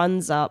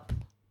runs up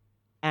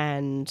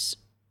and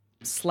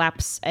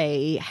slaps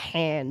a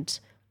hand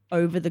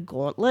over the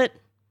gauntlet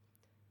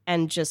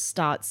and just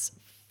starts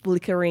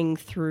flickering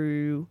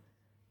through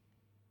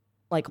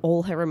like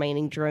all her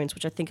remaining drones,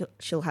 which I think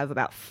she'll have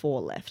about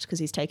 4 left because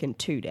he's taken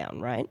 2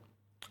 down, right?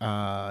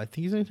 I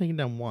think he's only taking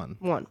down 1.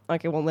 1.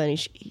 Okay, well then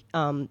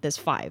there's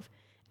 5.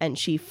 And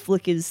she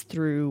flickers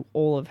through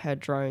all of her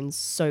drones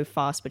so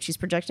fast, but she's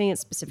projecting it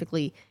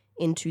specifically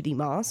into the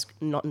mask,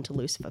 not into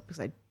Lucifer, because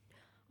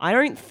I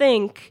don't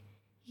think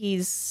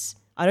he's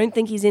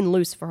in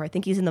Lucifer. I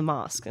think he's in the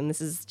mask, and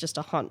this is just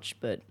a hunch,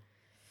 but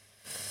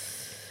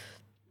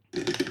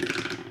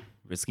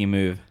Risky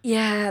move.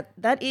 yeah,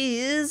 that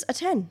is a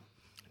 10.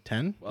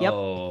 10? Yep.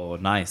 Oh,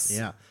 nice.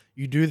 Yeah.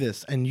 You do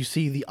this, and you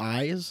see the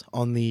eyes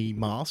on the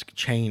mask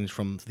change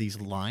from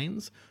these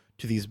lines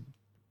to these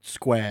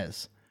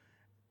squares.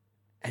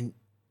 And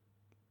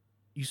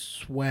you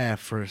swear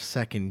for a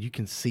second you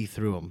can see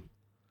through them.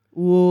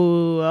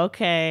 Ooh,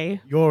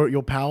 okay.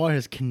 Your power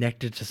has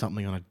connected to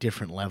something on a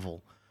different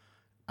level.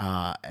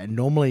 And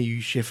normally you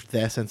shift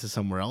their senses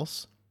somewhere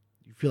else.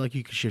 You feel like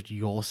you could shift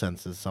your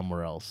senses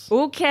somewhere else.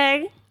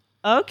 Okay.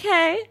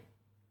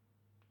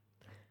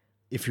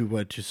 If you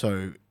were to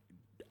so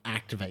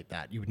activate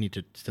that, you would need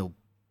to still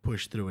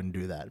push through and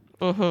do that.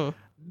 Mm-hmm.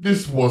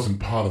 This wasn't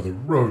part of the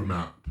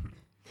roadmap.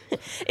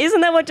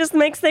 Isn't that what just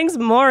makes things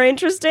more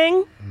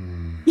interesting?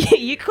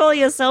 You call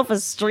yourself a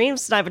stream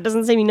sniper.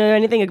 Doesn't seem you know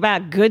anything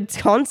about good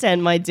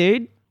content, my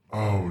dude.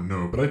 Oh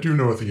no, but I do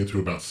know a thing or two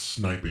about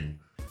sniping.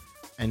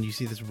 And you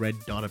see this red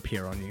dot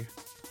appear on you.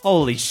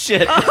 Holy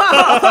shit.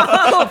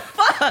 Fuck!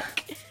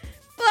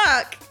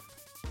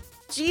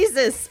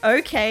 Jesus.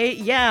 Okay,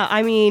 yeah,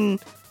 I mean...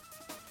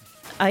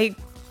 I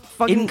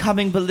fucking...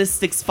 Incoming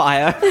ballistics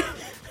fire.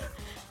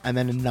 And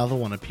then another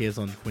one appears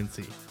on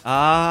Quincy.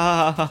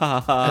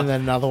 Ah. And then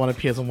another one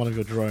appears on one of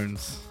your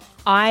drones.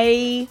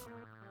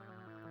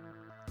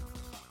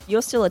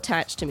 You're still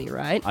attached to me,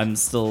 right? I'm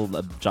still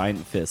a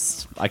giant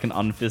fist. I can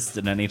unfist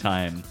at any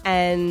time.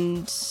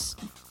 And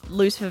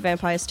Lucifer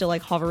Vampire is still,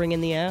 like, hovering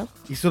in the air?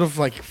 He's sort of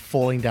like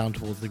falling down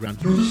towards the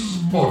ground. No, this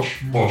is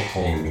much, much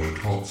harder than I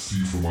can't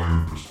see from my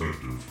own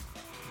perspective.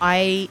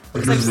 I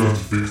guess we're gonna have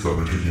to fix that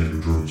by taking out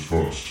your drones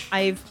first.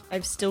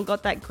 I've still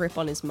got that grip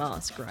on his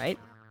mask, right?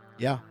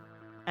 Yeah.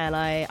 And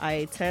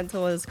I turn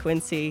towards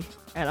Quincy,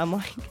 and I'm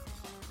like,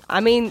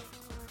 I mean,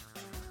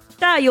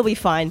 you'll be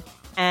fine.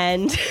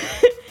 And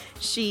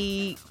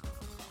she,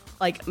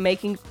 like,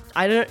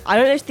 I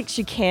don't think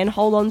she can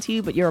hold on to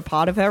you, but you're a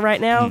part of her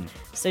right now.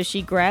 So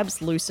she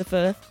grabs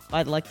Lucifer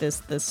by, like,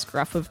 the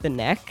scruff of the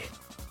neck,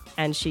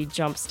 and she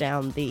jumps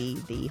down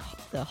the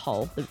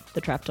hole,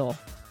 the trapdoor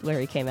where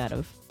he came out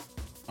of.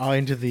 Oh,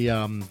 into the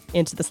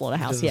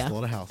Slaughterhouse, into the yeah.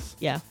 slaughterhouse.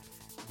 Yeah.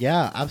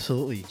 Yeah,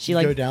 absolutely. She, You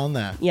like- go down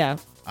there. Yeah.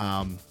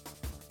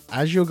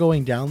 As you're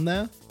going down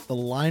there, the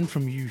line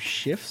from you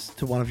shifts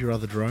to one of your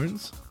other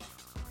drones,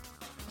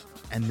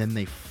 and then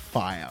they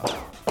fire.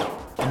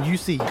 And you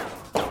see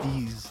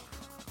these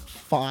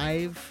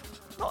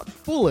 5,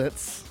 not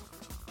bullets,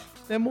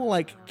 they're more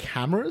like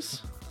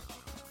cameras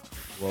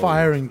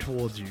firing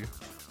towards you.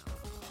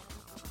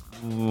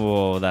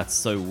 Whoa, that's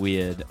so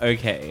weird.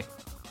 Okay.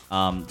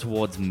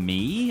 Towards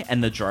me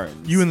and the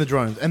drones. You and the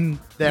drones. And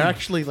they're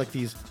actually like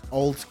these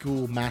old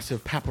school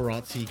massive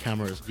paparazzi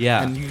cameras.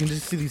 Yeah. And you can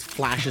just see these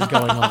flashes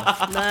going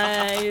off.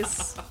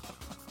 Nice.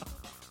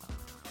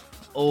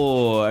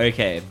 Oh,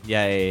 okay.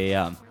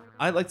 Yeah.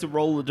 I'd like to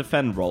roll a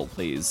defend roll,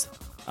 please.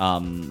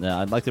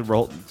 I'd like to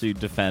roll to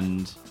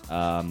defend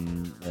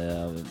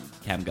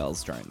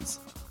Camgirl's drones.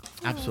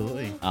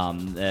 Absolutely.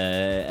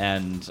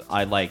 And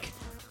I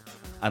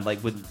And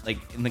like with like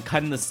in the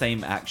kind of the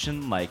same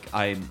action, like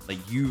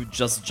you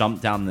just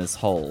jumped down this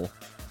hole,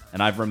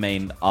 and I've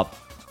remained up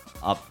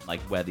like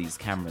where these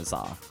cameras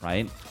are,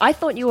 right? I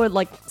thought you were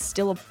like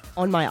still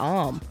on my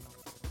arm.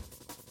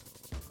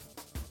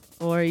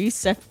 Or are you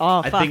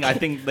Oh, fuck. I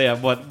think yeah,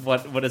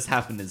 what has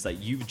happened is that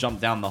you've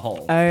jumped down the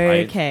hole.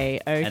 Right? Okay.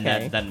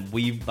 And then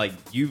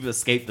you've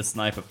escaped the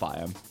sniper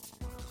fire,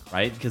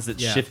 right? Because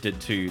it shifted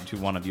to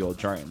one of your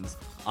drones.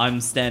 I'm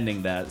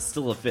standing there,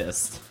 still a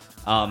fist.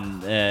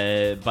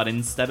 But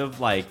instead of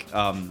like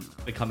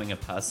becoming a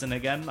person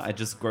again, I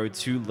just grow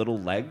 2 little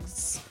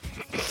legs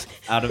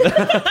out of it.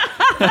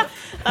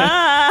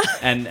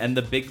 And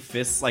the big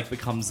fist like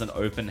becomes an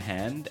open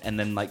hand and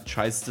then like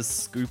tries to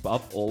scoop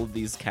up all of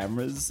these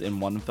cameras in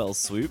one fell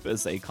swoop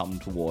as they come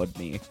toward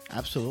me.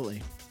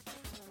 Absolutely.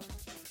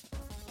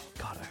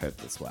 God, I hope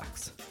this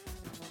works.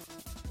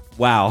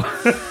 Wow.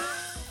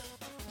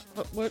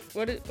 What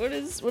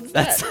is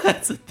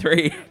That's a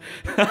 3.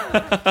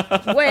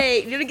 that?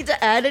 Wait, you didn't get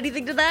to add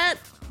anything to that?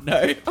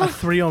 No. A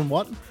 3 on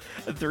what?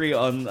 A 3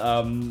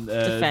 on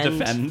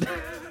defend.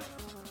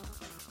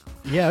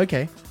 Yeah,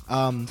 okay.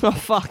 Oh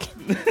fuck.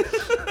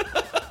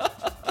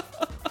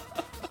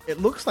 It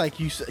looks like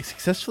you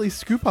successfully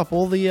scoop up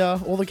all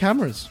the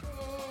cameras.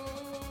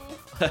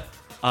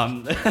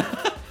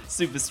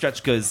 Super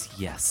Stretch goes,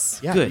 yes.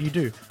 Yeah, Good. you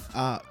do.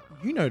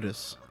 You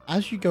notice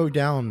as you go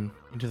down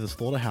into the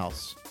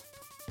slaughterhouse,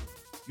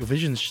 your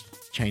vision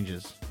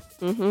changes.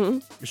 Mm-hmm.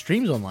 Your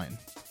stream's online.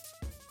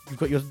 You've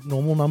got your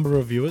normal number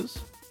of viewers.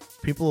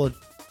 People are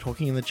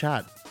talking in the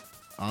chat,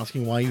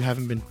 asking why you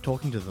haven't been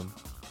talking to them.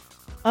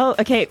 Oh,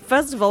 okay.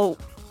 First of all,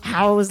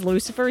 how is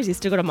Lucifer? Has he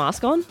still got a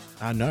mask on?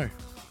 No.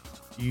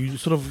 You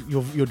sort of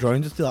your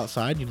drones are still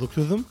outside. You look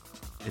through them.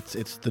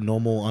 It's the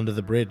normal under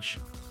the bridge.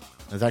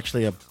 There's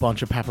actually a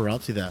bunch of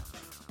paparazzi there,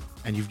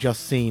 and you've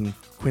just seen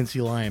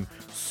Quincy Lime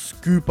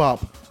scoop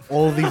up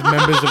all of these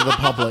members of the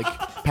public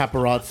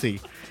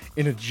paparazzi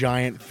in a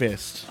giant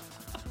fist.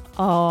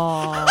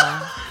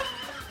 Oh.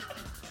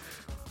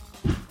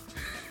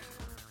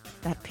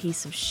 That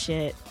piece of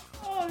shit.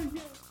 Oh,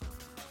 yeah.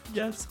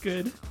 Yes,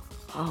 good.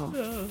 Oh,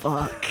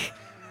 fuck.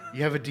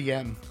 You have a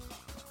DM.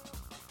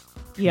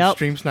 Yep.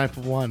 Stream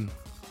Sniper 1.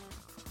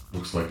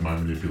 Looks like my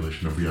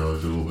manipulation of reality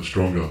is a little bit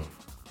stronger.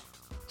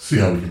 See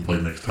how we can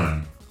play next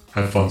time.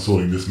 Have fun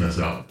sorting this mess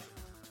out.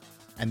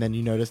 And then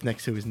you notice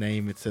next to his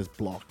name it says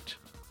blocked.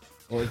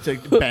 Or it's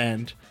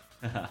banned.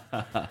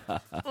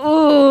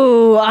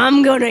 Ooh,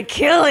 I'm gonna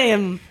kill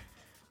him.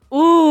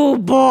 Ooh,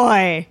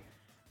 boy.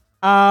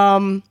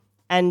 And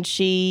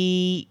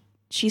she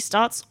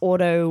starts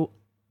auto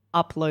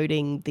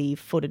uploading the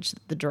footage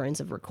that the drones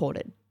have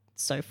recorded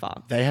so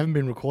far. They haven't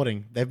been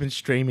recording. They've been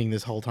streaming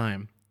this whole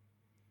time.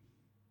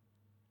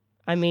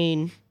 I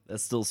mean, They're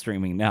still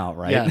streaming now,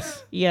 right?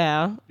 Yes.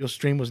 yeah. Your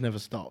stream was never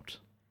stopped.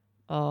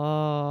 Oh,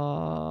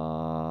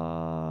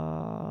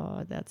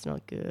 that's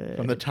not good.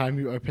 From the time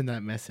you opened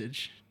that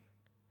message.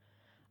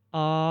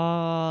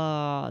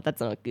 Oh,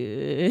 that's not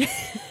good.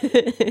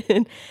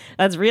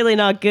 That's really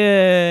not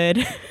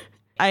good.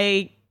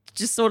 I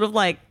just sort of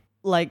like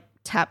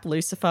tap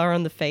Lucifer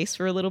on the face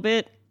for a little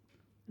bit.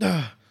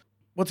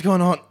 What's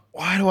going on?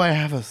 Why do I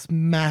have a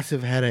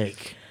massive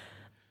headache?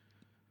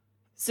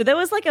 So there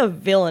was like a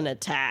villain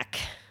attack.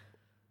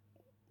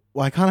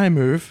 Why can't I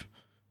move?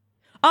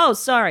 Oh,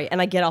 sorry. And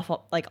I get off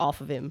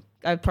of him.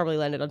 I probably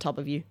landed on top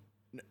of you.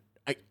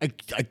 I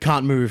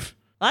can't move.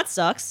 That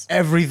sucks.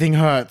 Everything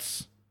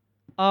hurts.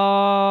 Don't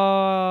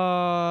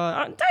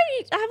I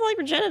have like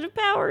regenerative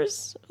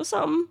powers or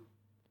something?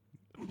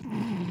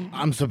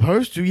 I'm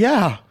supposed to,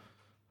 yeah.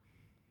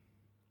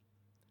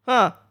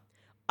 Huh.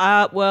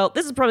 Well,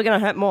 this is probably gonna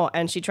hurt more.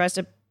 And she tries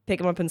to pick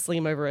him up and sling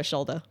him over her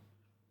shoulder.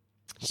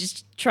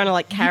 She's trying to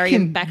like carry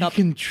him back up.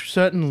 You can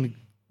certainly.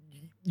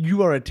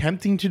 You are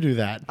attempting to do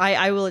that.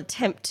 I will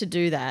attempt to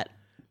do that.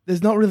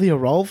 There's not really a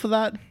role for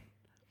that.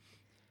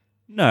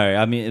 No,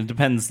 I mean it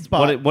depends.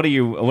 But- What are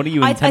you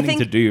intending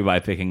to do by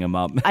picking him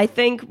up? I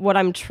think what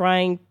I'm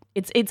trying.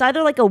 It's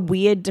either like a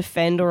weird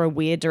defend or a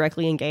weird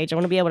directly engage. I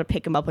want to be able to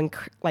pick him up and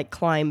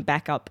climb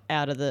back up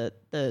out of the.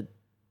 So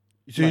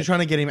you're trying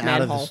to get him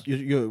out of manhole.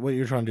 this. What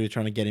you're trying to do is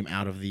trying to get him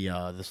out of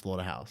the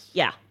slaughterhouse.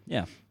 Yeah.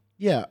 Yeah.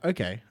 Yeah.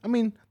 Okay. I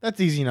mean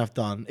that's easy enough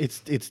done.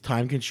 It's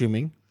time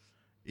consuming.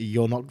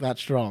 You're not that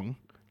strong,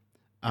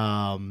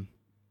 and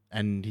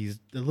he's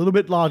a little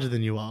bit larger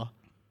than you are,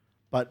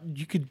 but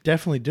you could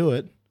definitely do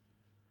it.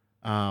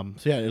 So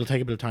yeah, it'll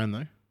take a bit of time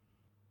though.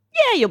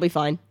 Yeah, you'll be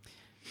fine.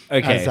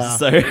 Okay, As,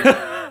 so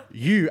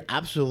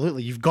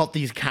You've got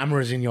these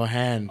cameras in your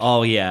hand.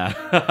 oh yeah,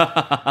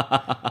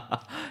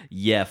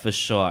 yeah for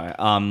sure.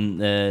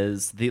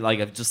 There's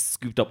I've just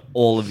scooped up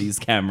all of these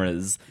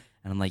cameras,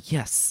 and I'm like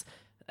yes,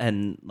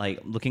 and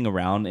like looking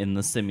around in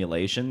the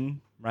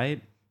simulation,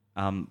 right?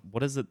 What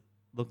does it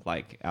look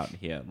like out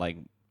here? Like,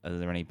 are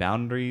there any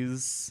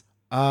boundaries?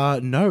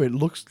 No, it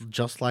looks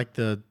just like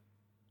the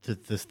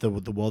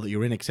world that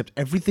you're in, except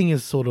everything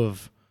is sort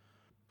of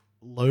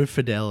low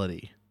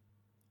fidelity.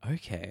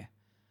 Okay.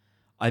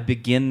 I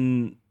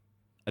begin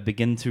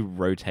to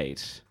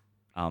rotate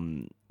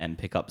and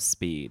pick up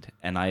speed,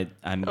 and I'm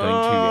going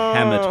to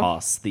hammer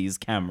toss these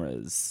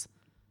cameras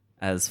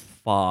as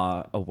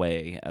far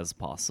away as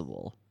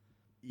possible.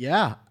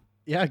 Yeah.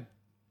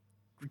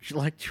 Would you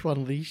like to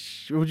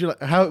unleash? What do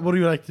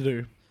you like to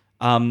do?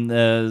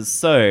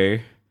 So,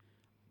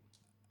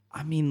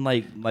 I mean,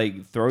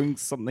 like throwing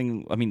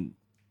something. I mean,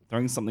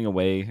 throwing something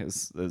away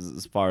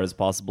as far as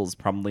possible is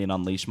probably an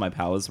unleash my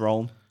powers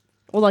roll.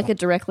 Or like a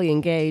directly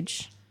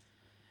engage.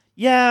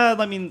 Yeah,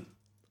 I mean,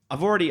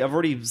 I've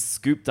already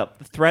scooped up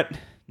the threat.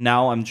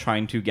 Now I'm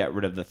trying to get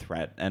rid of the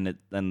threat, and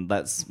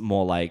that's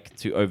more like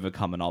to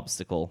overcome an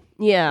obstacle.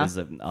 Yeah, Is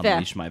an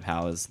unleash my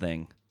powers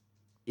thing.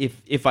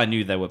 If I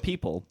knew there were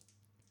people,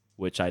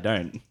 which I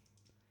don't,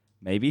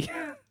 maybe.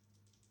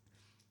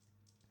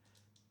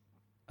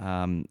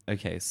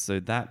 Okay, so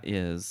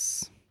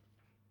that's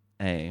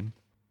a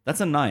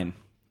 9.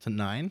 It's a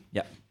 9.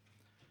 Yeah.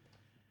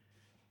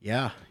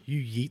 Yeah,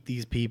 you yeet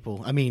these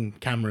people. I mean,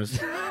 cameras.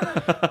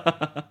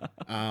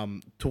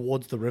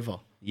 Towards the river.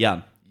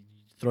 Yeah.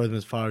 Throw them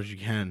as far as you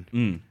can.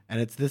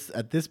 And it's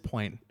at this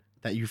point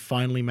that you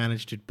finally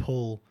manage to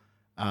pull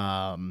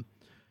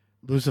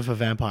Lucifer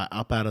Vampire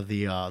up out of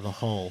the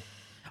hole.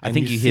 I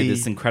think you hear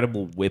this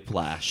incredible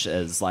whiplash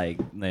as like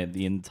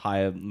the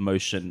entire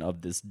motion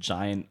of this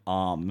giant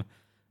arm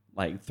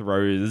like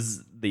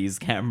throws these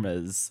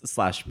cameras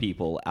 /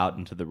 people out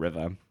into the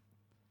river.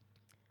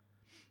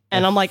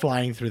 And I'm like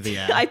flying through the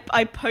air.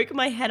 I poke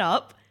my head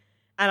up,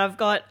 and I've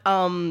got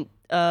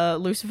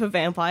Lucifer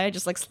Vampire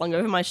just like slung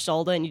over my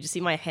shoulder, and you just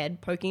see my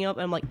head poking up,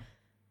 and I'm like,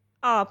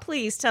 "Oh,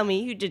 please tell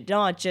me you did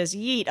not just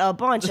yeet a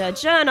bunch of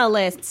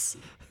journalists.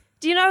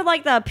 Do you know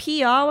like the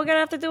PR we're gonna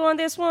have to do on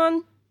this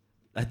one?"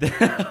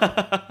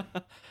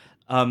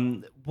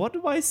 What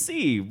do I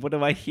see? What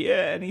do I hear?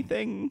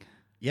 Anything?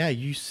 Yeah,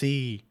 you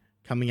see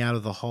coming out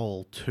of the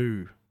hole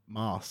 2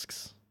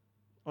 masks.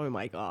 Oh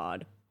my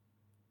god.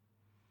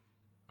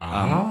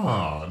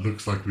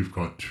 Looks like we've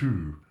got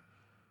 2.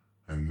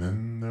 And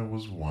then there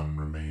was 1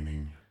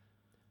 remaining.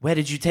 Where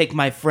did you take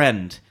my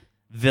friend,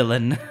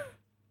 villain?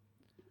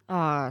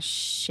 Oh,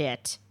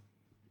 shit.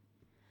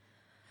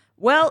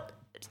 Well,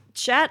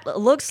 chat,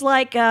 looks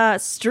like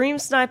Stream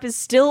Snipe is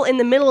still in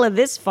the middle of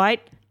this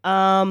fight.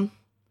 I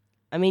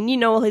mean, you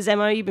know all his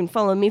MO, you've been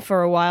following me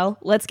for a while.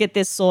 Let's get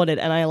this sorted.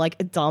 And I,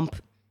 like, dump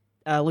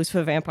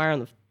Lucifer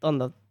Vampire on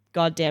the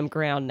goddamn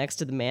ground next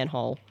to the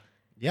manhole.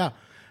 Yeah.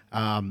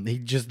 He's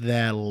just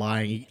there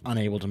lying,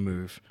 unable to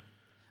move.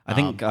 I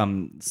think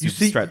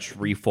Super Stretch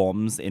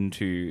reforms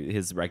into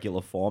his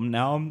regular form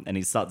now, and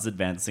he starts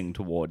advancing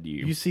toward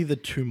you. You see the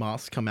 2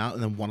 masks come out,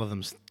 and then one of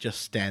them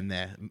just stand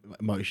there,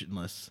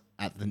 motionless,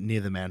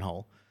 near the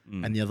manhole,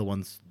 and the other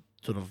one's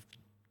sort of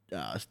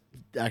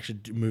actually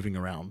moving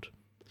around.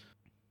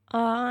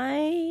 What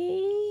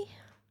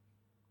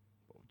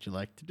would you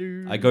like to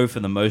do? I go for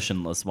the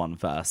motionless one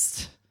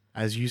first.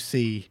 As you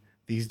see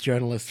these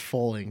journalists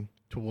falling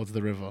towards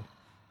the river.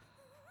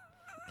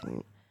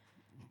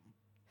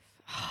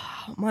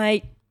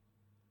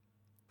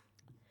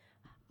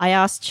 I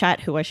asked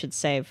chat who I should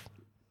save.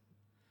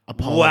 A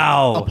poll,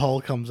 Wow. A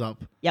poll comes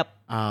up. Yep.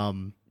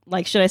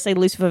 Like, should I say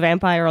Lucifer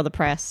Vampire or the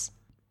press?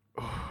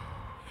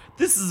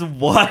 This is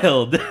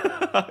wild.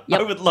 Yep.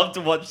 I would love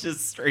to watch this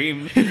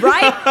stream.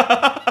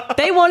 Right?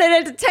 They wanted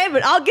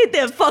entertainment. I'll get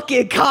their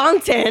fucking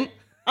content.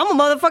 I'm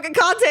a motherfucking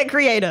content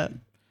creator.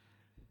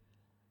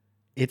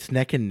 It's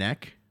neck and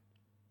neck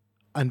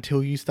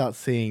until you start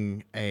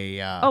seeing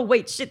a... Oh,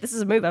 wait, shit, this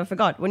is a move. I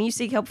forgot. When you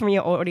seek help from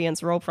your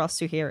audience, roll plus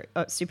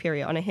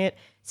superior. On a hit,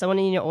 someone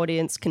in your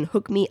audience can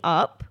hook me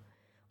up.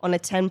 On a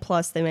 10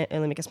 plus, they may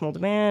only make a small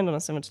demand. On a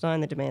 7 to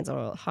 9, the demands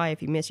are high.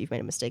 If you miss, you've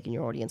made a mistake and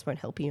your audience won't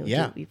help you.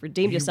 Yeah. You've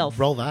redeemed yourself.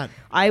 Roll that.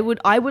 I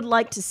would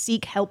like to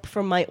seek help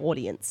from my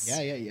audience.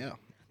 Yeah.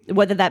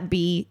 Whether that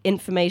be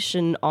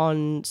information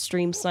on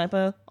Stream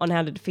Sniper, on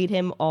how to defeat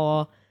him,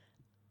 or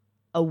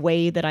a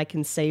way that I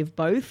can save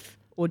both,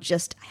 or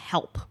just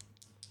help.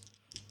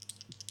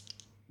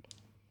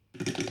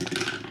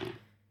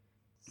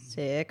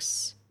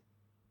 6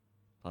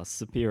 Plus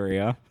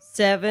superior.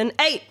 7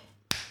 8.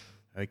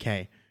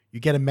 Okay. You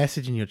get a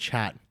message in your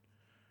chat.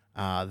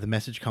 The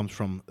message comes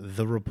from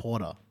the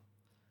reporter.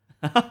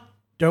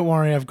 Don't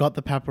worry, I've got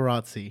the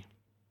paparazzi.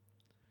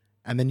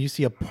 And then you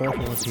see a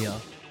portal appear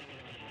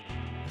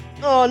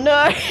Oh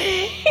no.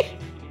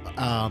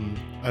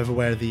 over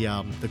where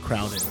the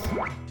crowd is.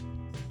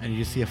 And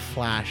you see a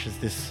flash as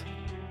this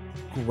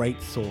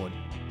great sword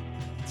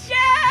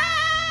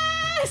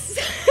Yes!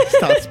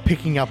 starts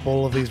picking up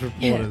all of these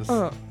reporters.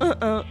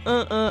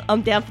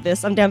 I'm down for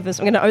this. I'm going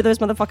to owe those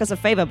motherfuckers a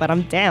favor, but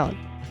I'm down.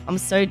 I'm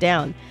so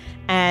down.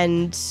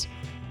 And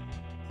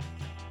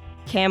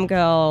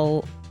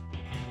Camgirl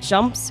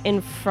jumps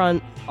in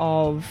front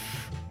of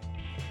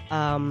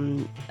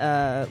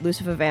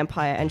Lucifer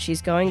Vampire, and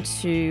she's going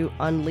to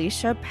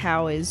unleash her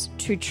powers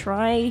to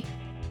try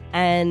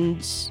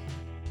and...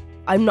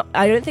 I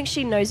don't think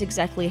she knows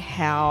exactly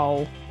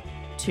how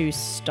to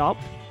stop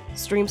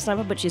Stream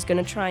Sniper, but she's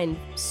going to try and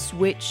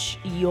switch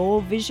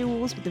your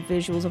visuals with the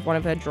visuals of one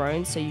of her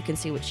drones so you can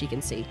see what she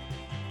can see.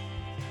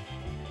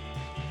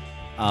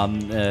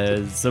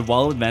 So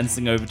while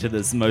advancing over to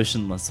this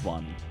motionless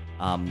one,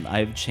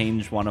 I've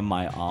changed one of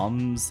my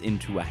arms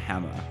into a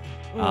hammer.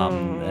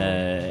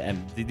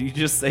 And did you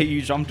just say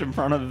you jumped in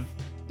front of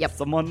Yep.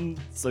 someone?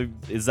 So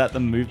is that the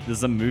move?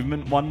 There's a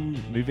moving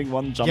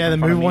one jump. Yeah, in the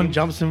front of move me? one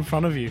jumps in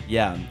front of you.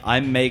 Yeah, I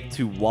make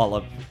to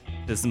wallop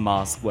this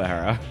mask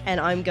wearer. And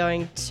I'm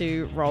going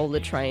to roll to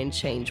try and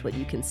change what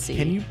you can see.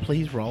 Can you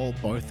please roll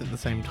both at the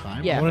same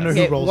time? Yeah. I want to know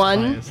Okay, who rolls 1,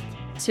 highest.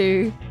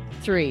 2,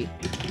 3.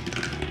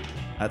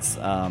 That's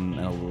an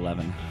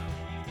 11.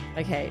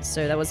 Okay,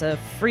 so that was a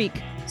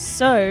freak.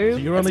 So you're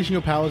that's- unleashing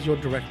your powers, you're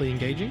directly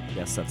engaging?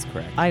 Yes, that's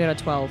correct. I got a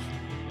 12.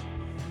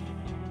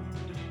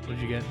 What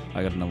did you get?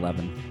 I got an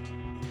 11.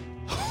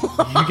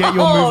 You get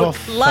your move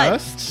off clutch.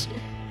 first,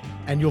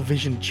 and your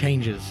vision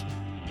changes,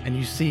 and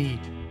you see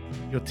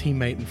your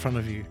teammate in front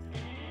of you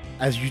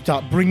as you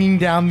start bringing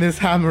down this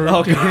hammer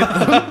Oh, to hit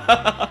them.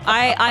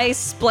 I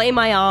splay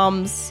my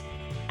arms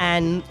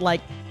and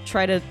like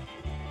try to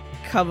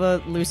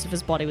cover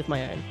Lucifer's body with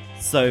my own.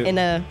 So In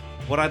a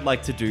what I'd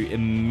like to do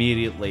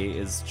immediately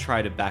is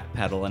try to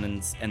backpedal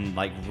and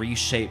like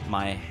reshape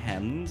my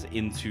hand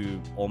into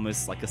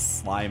almost like a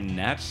slime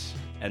net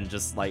and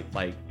just like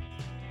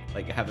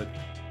have it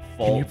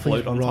Can you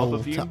float please on top roll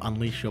of you. to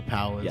unleash your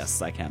powers?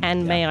 Yes, I can.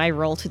 and Yeah. may I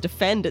roll to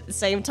defend at the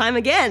same time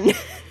again?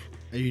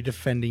 Are you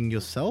defending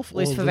yourself or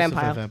Lucifer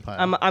Lucifer Vampire.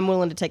 I'm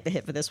willing to take the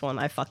hit for this one.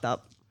 I fucked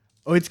up.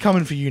 Oh, it's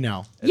coming for you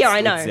now. Yeah,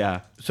 I know. Yeah.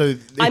 So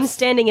I'm it's-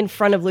 standing in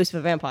front of Lucifer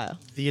Vampire.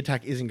 the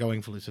attack isn't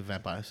going for Lucifer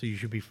Vampire, so you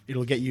should be.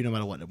 It'll get you no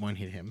matter what. It won't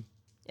hit him.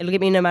 It'll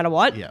get me no matter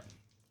what. Yeah.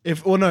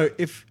 If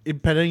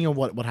depending on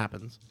what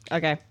happens.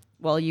 Okay.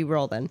 Well, you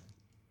roll then.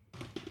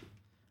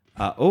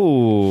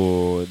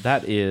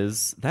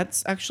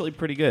 That's actually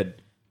pretty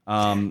good.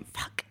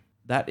 Fuck.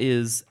 That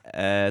is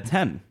 10.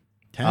 10.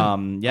 Yeah,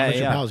 Unleash yeah, your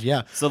yeah. powers,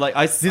 yeah. So like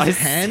I This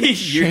hand see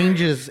you.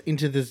 changes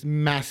into this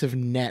massive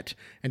net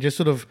and just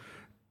sort of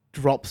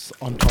drops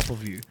on top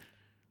of you.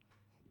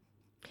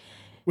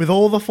 With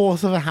all the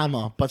force of a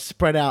hammer, but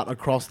spread out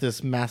across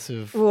this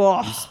massive.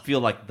 Whoa. Just feel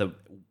like the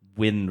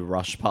wind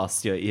rush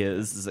past your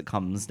ears as it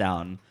comes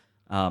down.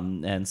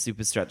 And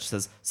Super Stretch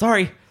says,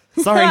 "Sorry,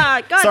 God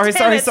sorry,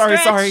 damn it, sorry."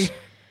 Stretch.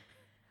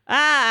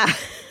 Ah.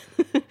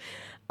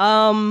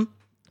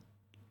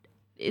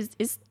 Does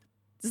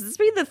this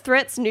mean the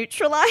threat's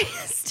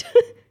neutralized?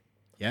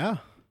 Yeah.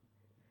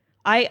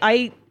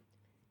 I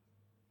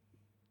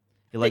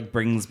He like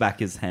brings back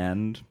his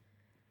hand.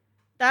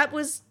 that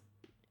was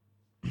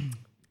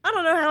I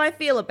don't know how I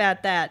feel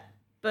about that,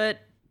 but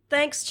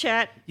thanks,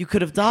 chat. You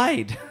could have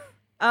died.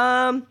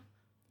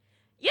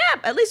 Yeah,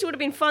 at least it would have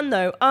been fun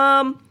though.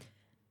 I'm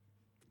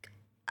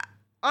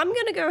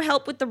gonna go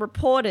help with the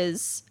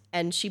reporters,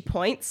 and she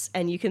points,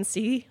 and you can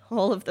see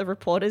all of the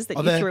reporters that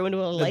you threw into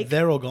a lake.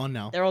 They're all gone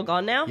now. They're all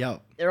gone now? Yeah.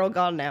 They're all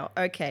gone now.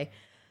 Okay.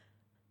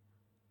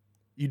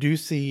 You do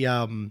see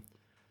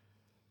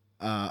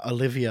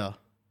Olivia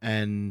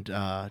and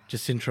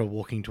Jacintra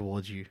walking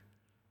towards you.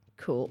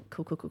 Cool.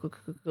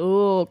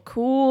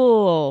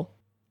 Cool.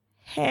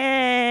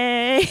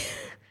 Hey.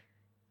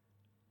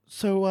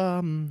 So,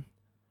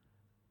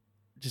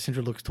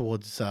 Jacintra looks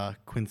towards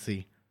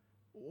Quincy.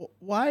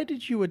 Why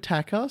did you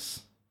attack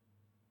us?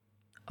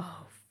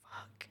 Oh,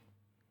 fuck.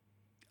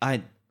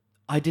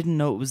 I didn't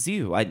know it was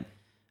you. I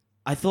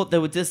thought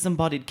there were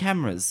disembodied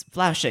cameras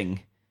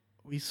flashing.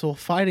 We saw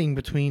fighting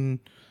between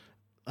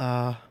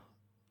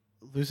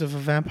Lucifer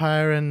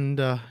Vampire and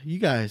you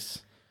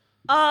guys.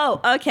 Oh,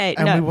 okay.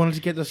 And no. we wanted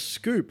to get the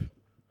scoop.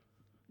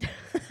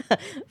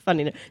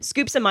 Funny. No.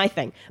 Scoops are my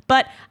thing.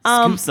 But,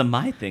 Scoops are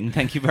my thing.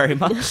 Thank you very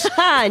much.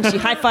 and she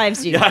high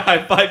fives you. I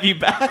high five you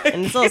back.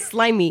 And it's all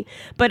slimy.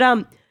 But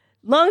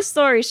long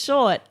story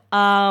short,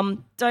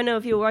 don't know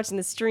if you were watching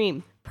the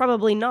stream.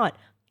 Probably not.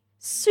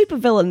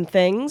 Supervillain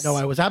things. No,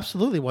 I was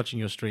absolutely watching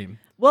your stream.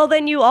 Well,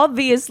 then you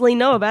obviously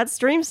know about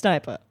Stream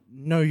Sniper.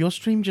 No, your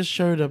stream just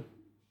showed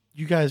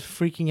you guys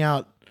freaking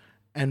out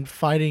and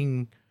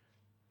fighting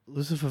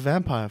Lucifer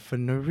Vampire for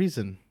no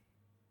reason.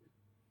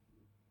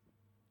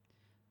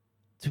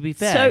 To be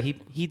fair, So-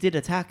 he did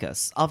attack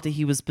us after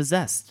he was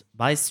possessed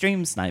by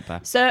Stream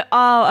Sniper. So,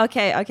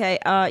 okay.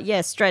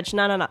 Yeah, Stretch.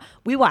 No.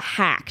 We were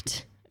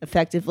hacked,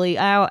 effectively.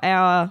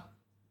 Our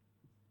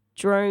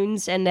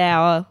drones and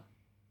our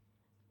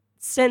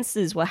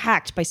sensors were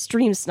hacked by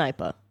Stream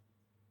Sniper.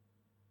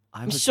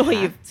 I was sure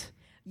you've- hacked.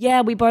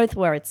 Yeah, we both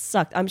were. It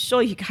sucked. I'm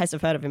sure you guys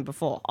have heard of him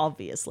before,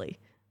 obviously.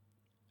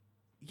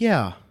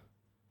 Yeah.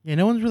 Yeah,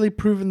 no one's really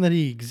proven that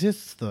he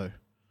exists, though.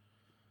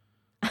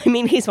 I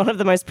mean, he's one of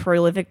the most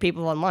prolific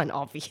people online.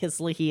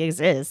 Obviously, he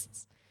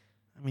exists.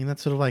 I mean,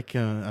 that's sort of like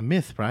a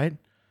myth, right?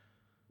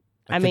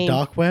 Like I the mean-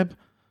 dark web.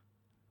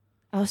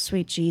 Oh,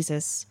 sweet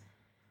Jesus.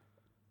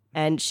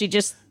 And she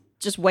just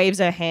waves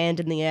her hand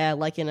in the air,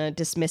 like in a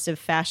dismissive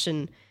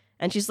fashion.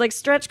 And she's like,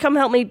 Stretch, come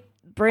help me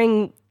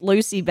bring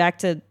Lucy back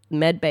to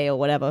Medbay or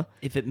whatever.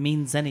 If it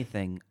means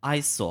anything, I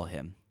saw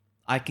him.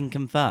 I can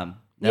confirm.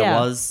 There Yeah.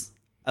 was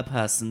a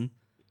person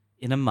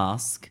in a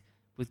mask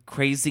with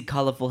crazy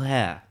colorful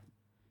hair.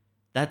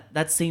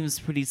 That seems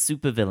pretty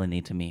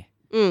supervillainy to me.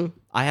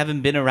 I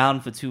haven't been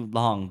around for too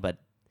long, but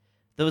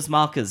those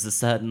markers are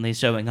certainly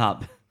showing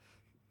up.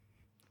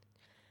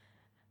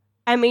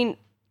 I mean,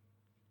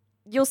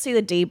 you'll see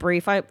the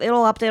debrief.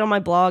 It'll update on my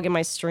blog and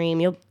my stream.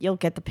 You'll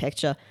get the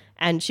picture.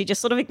 And she just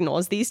sort of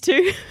ignores these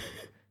two.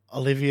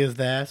 Olivia's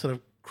there, sort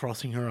of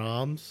crossing her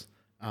arms.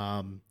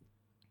 I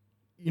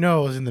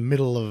was in the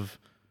middle of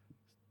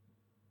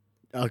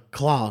a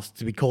class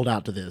to be called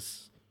out to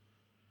this.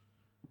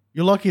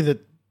 You're lucky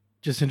that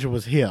Jacinta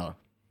was here.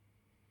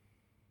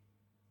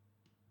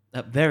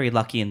 Very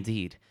lucky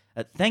indeed.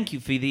 Thank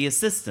you for the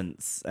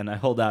assistance. And I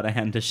hold out a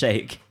hand to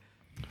shake.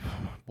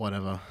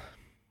 Whatever.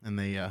 And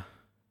they,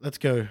 let's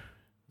go,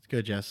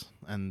 Jess.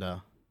 And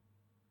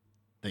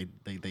they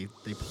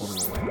pull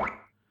her away.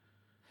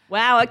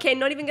 Wow, okay,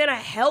 not even gonna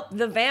help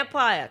the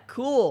vampire.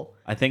 Cool.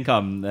 I think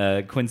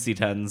Quincy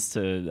turns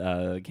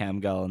to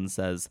Camgirl and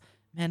says,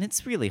 "Man,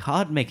 it's really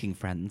hard making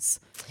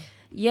friends."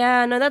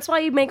 Yeah, no, that's why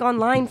you make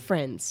online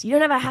friends. You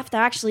don't ever have to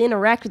actually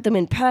interact with them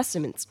in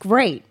person. It's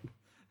great.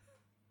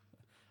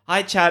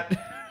 Hi, chat.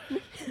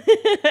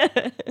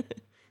 You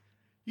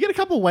get a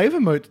couple wave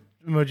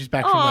emojis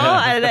back from her.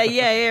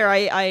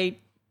 I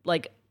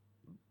like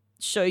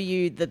show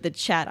you the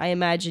chat. I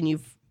imagine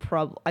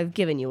I've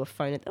given you a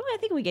phone. I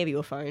think we gave you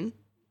a phone.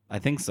 I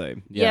think so.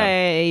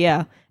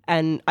 Yeah.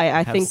 And I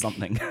Have think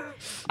something.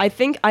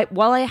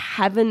 while I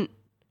haven't,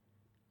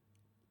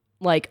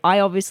 like, I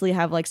obviously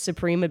have like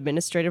supreme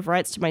administrative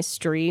rights to my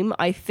stream.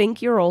 I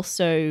think you're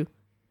also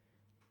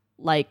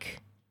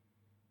like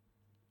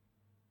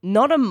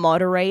not a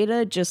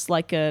moderator, just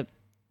like a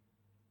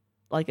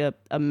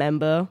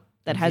member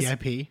that has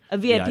VIP. a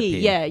VIP.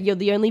 VIP. Yeah, you're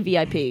the only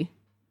VIP,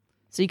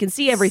 so you can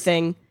see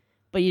everything,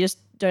 but you just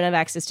don't have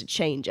access to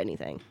change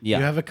anything. Yeah.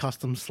 You have a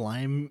custom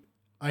slime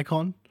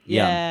icon.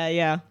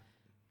 Yeah.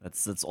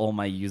 That's all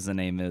my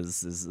username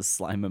is a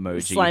slime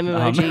emoji. Slime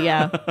emoji,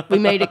 yeah. We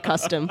made it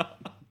custom.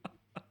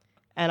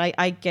 And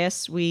I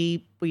guess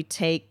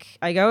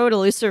I go to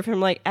Lucifer and I'm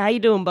like, how you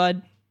doing,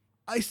 bud?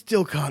 I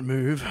still can't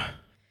move.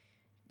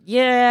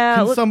 Yeah.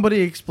 Can Look,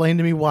 somebody explain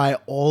to me why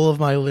all of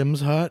my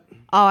limbs hurt?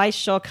 oh, I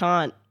sure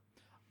can't.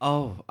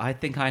 Oh, I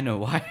think I know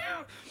why.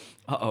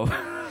 Uh-oh.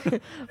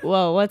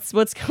 Whoa, what's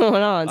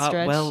going on,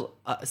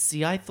 Stretch?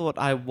 See, I thought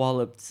I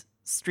walloped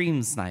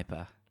Stream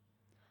Sniper.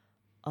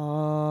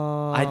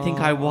 Oh. I think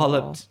I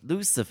walloped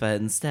Lucifer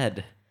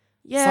instead.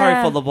 Yeah.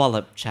 Sorry for the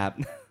wallop, chap.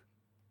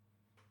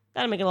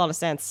 That'll make a lot of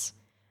sense.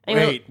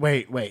 Anyway,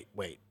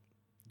 Wait.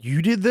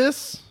 You did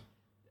this?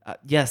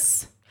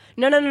 Yes.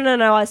 No. A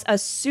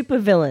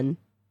supervillain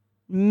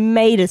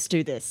made us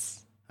do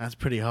this. That's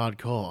pretty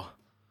hardcore.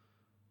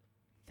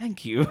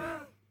 Thank you.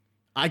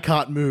 I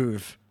can't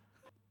move.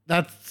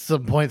 That's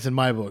some points in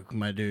my book,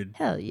 my dude.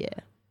 Hell yeah.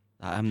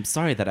 I'm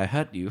sorry that I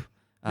hurt you.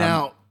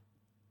 Now,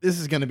 this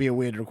is going to be a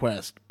weird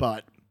request,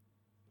 but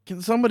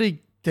can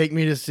somebody take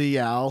me to see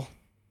Al?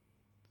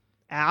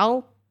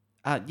 Al?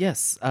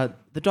 Yes,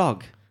 the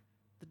dog.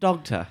 The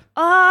dogter.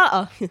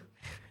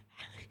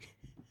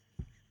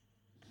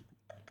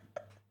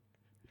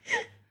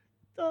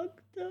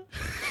 Doctor.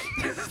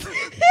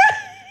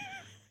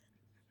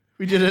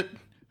 We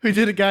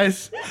did it,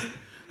 guys.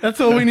 That's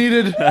all we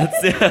needed. That's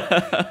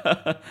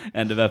it.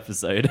 End of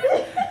episode.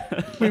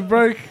 We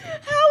broke.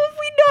 How have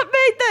we not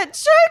made that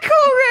joke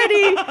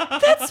already?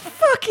 That's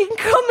fucking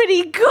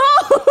comedy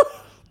gold.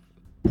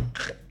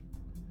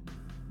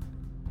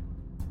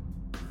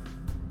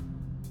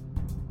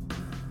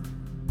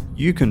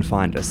 You can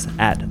find us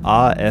at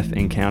RF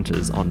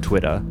Encounters on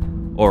Twitter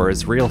or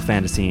as Real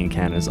Fantasy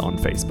Encounters on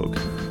Facebook.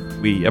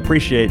 We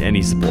appreciate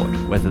any support,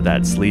 whether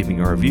that's leaving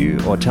a review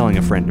or telling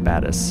a friend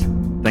about us.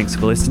 Thanks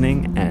for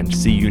listening, and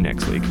see you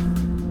next week.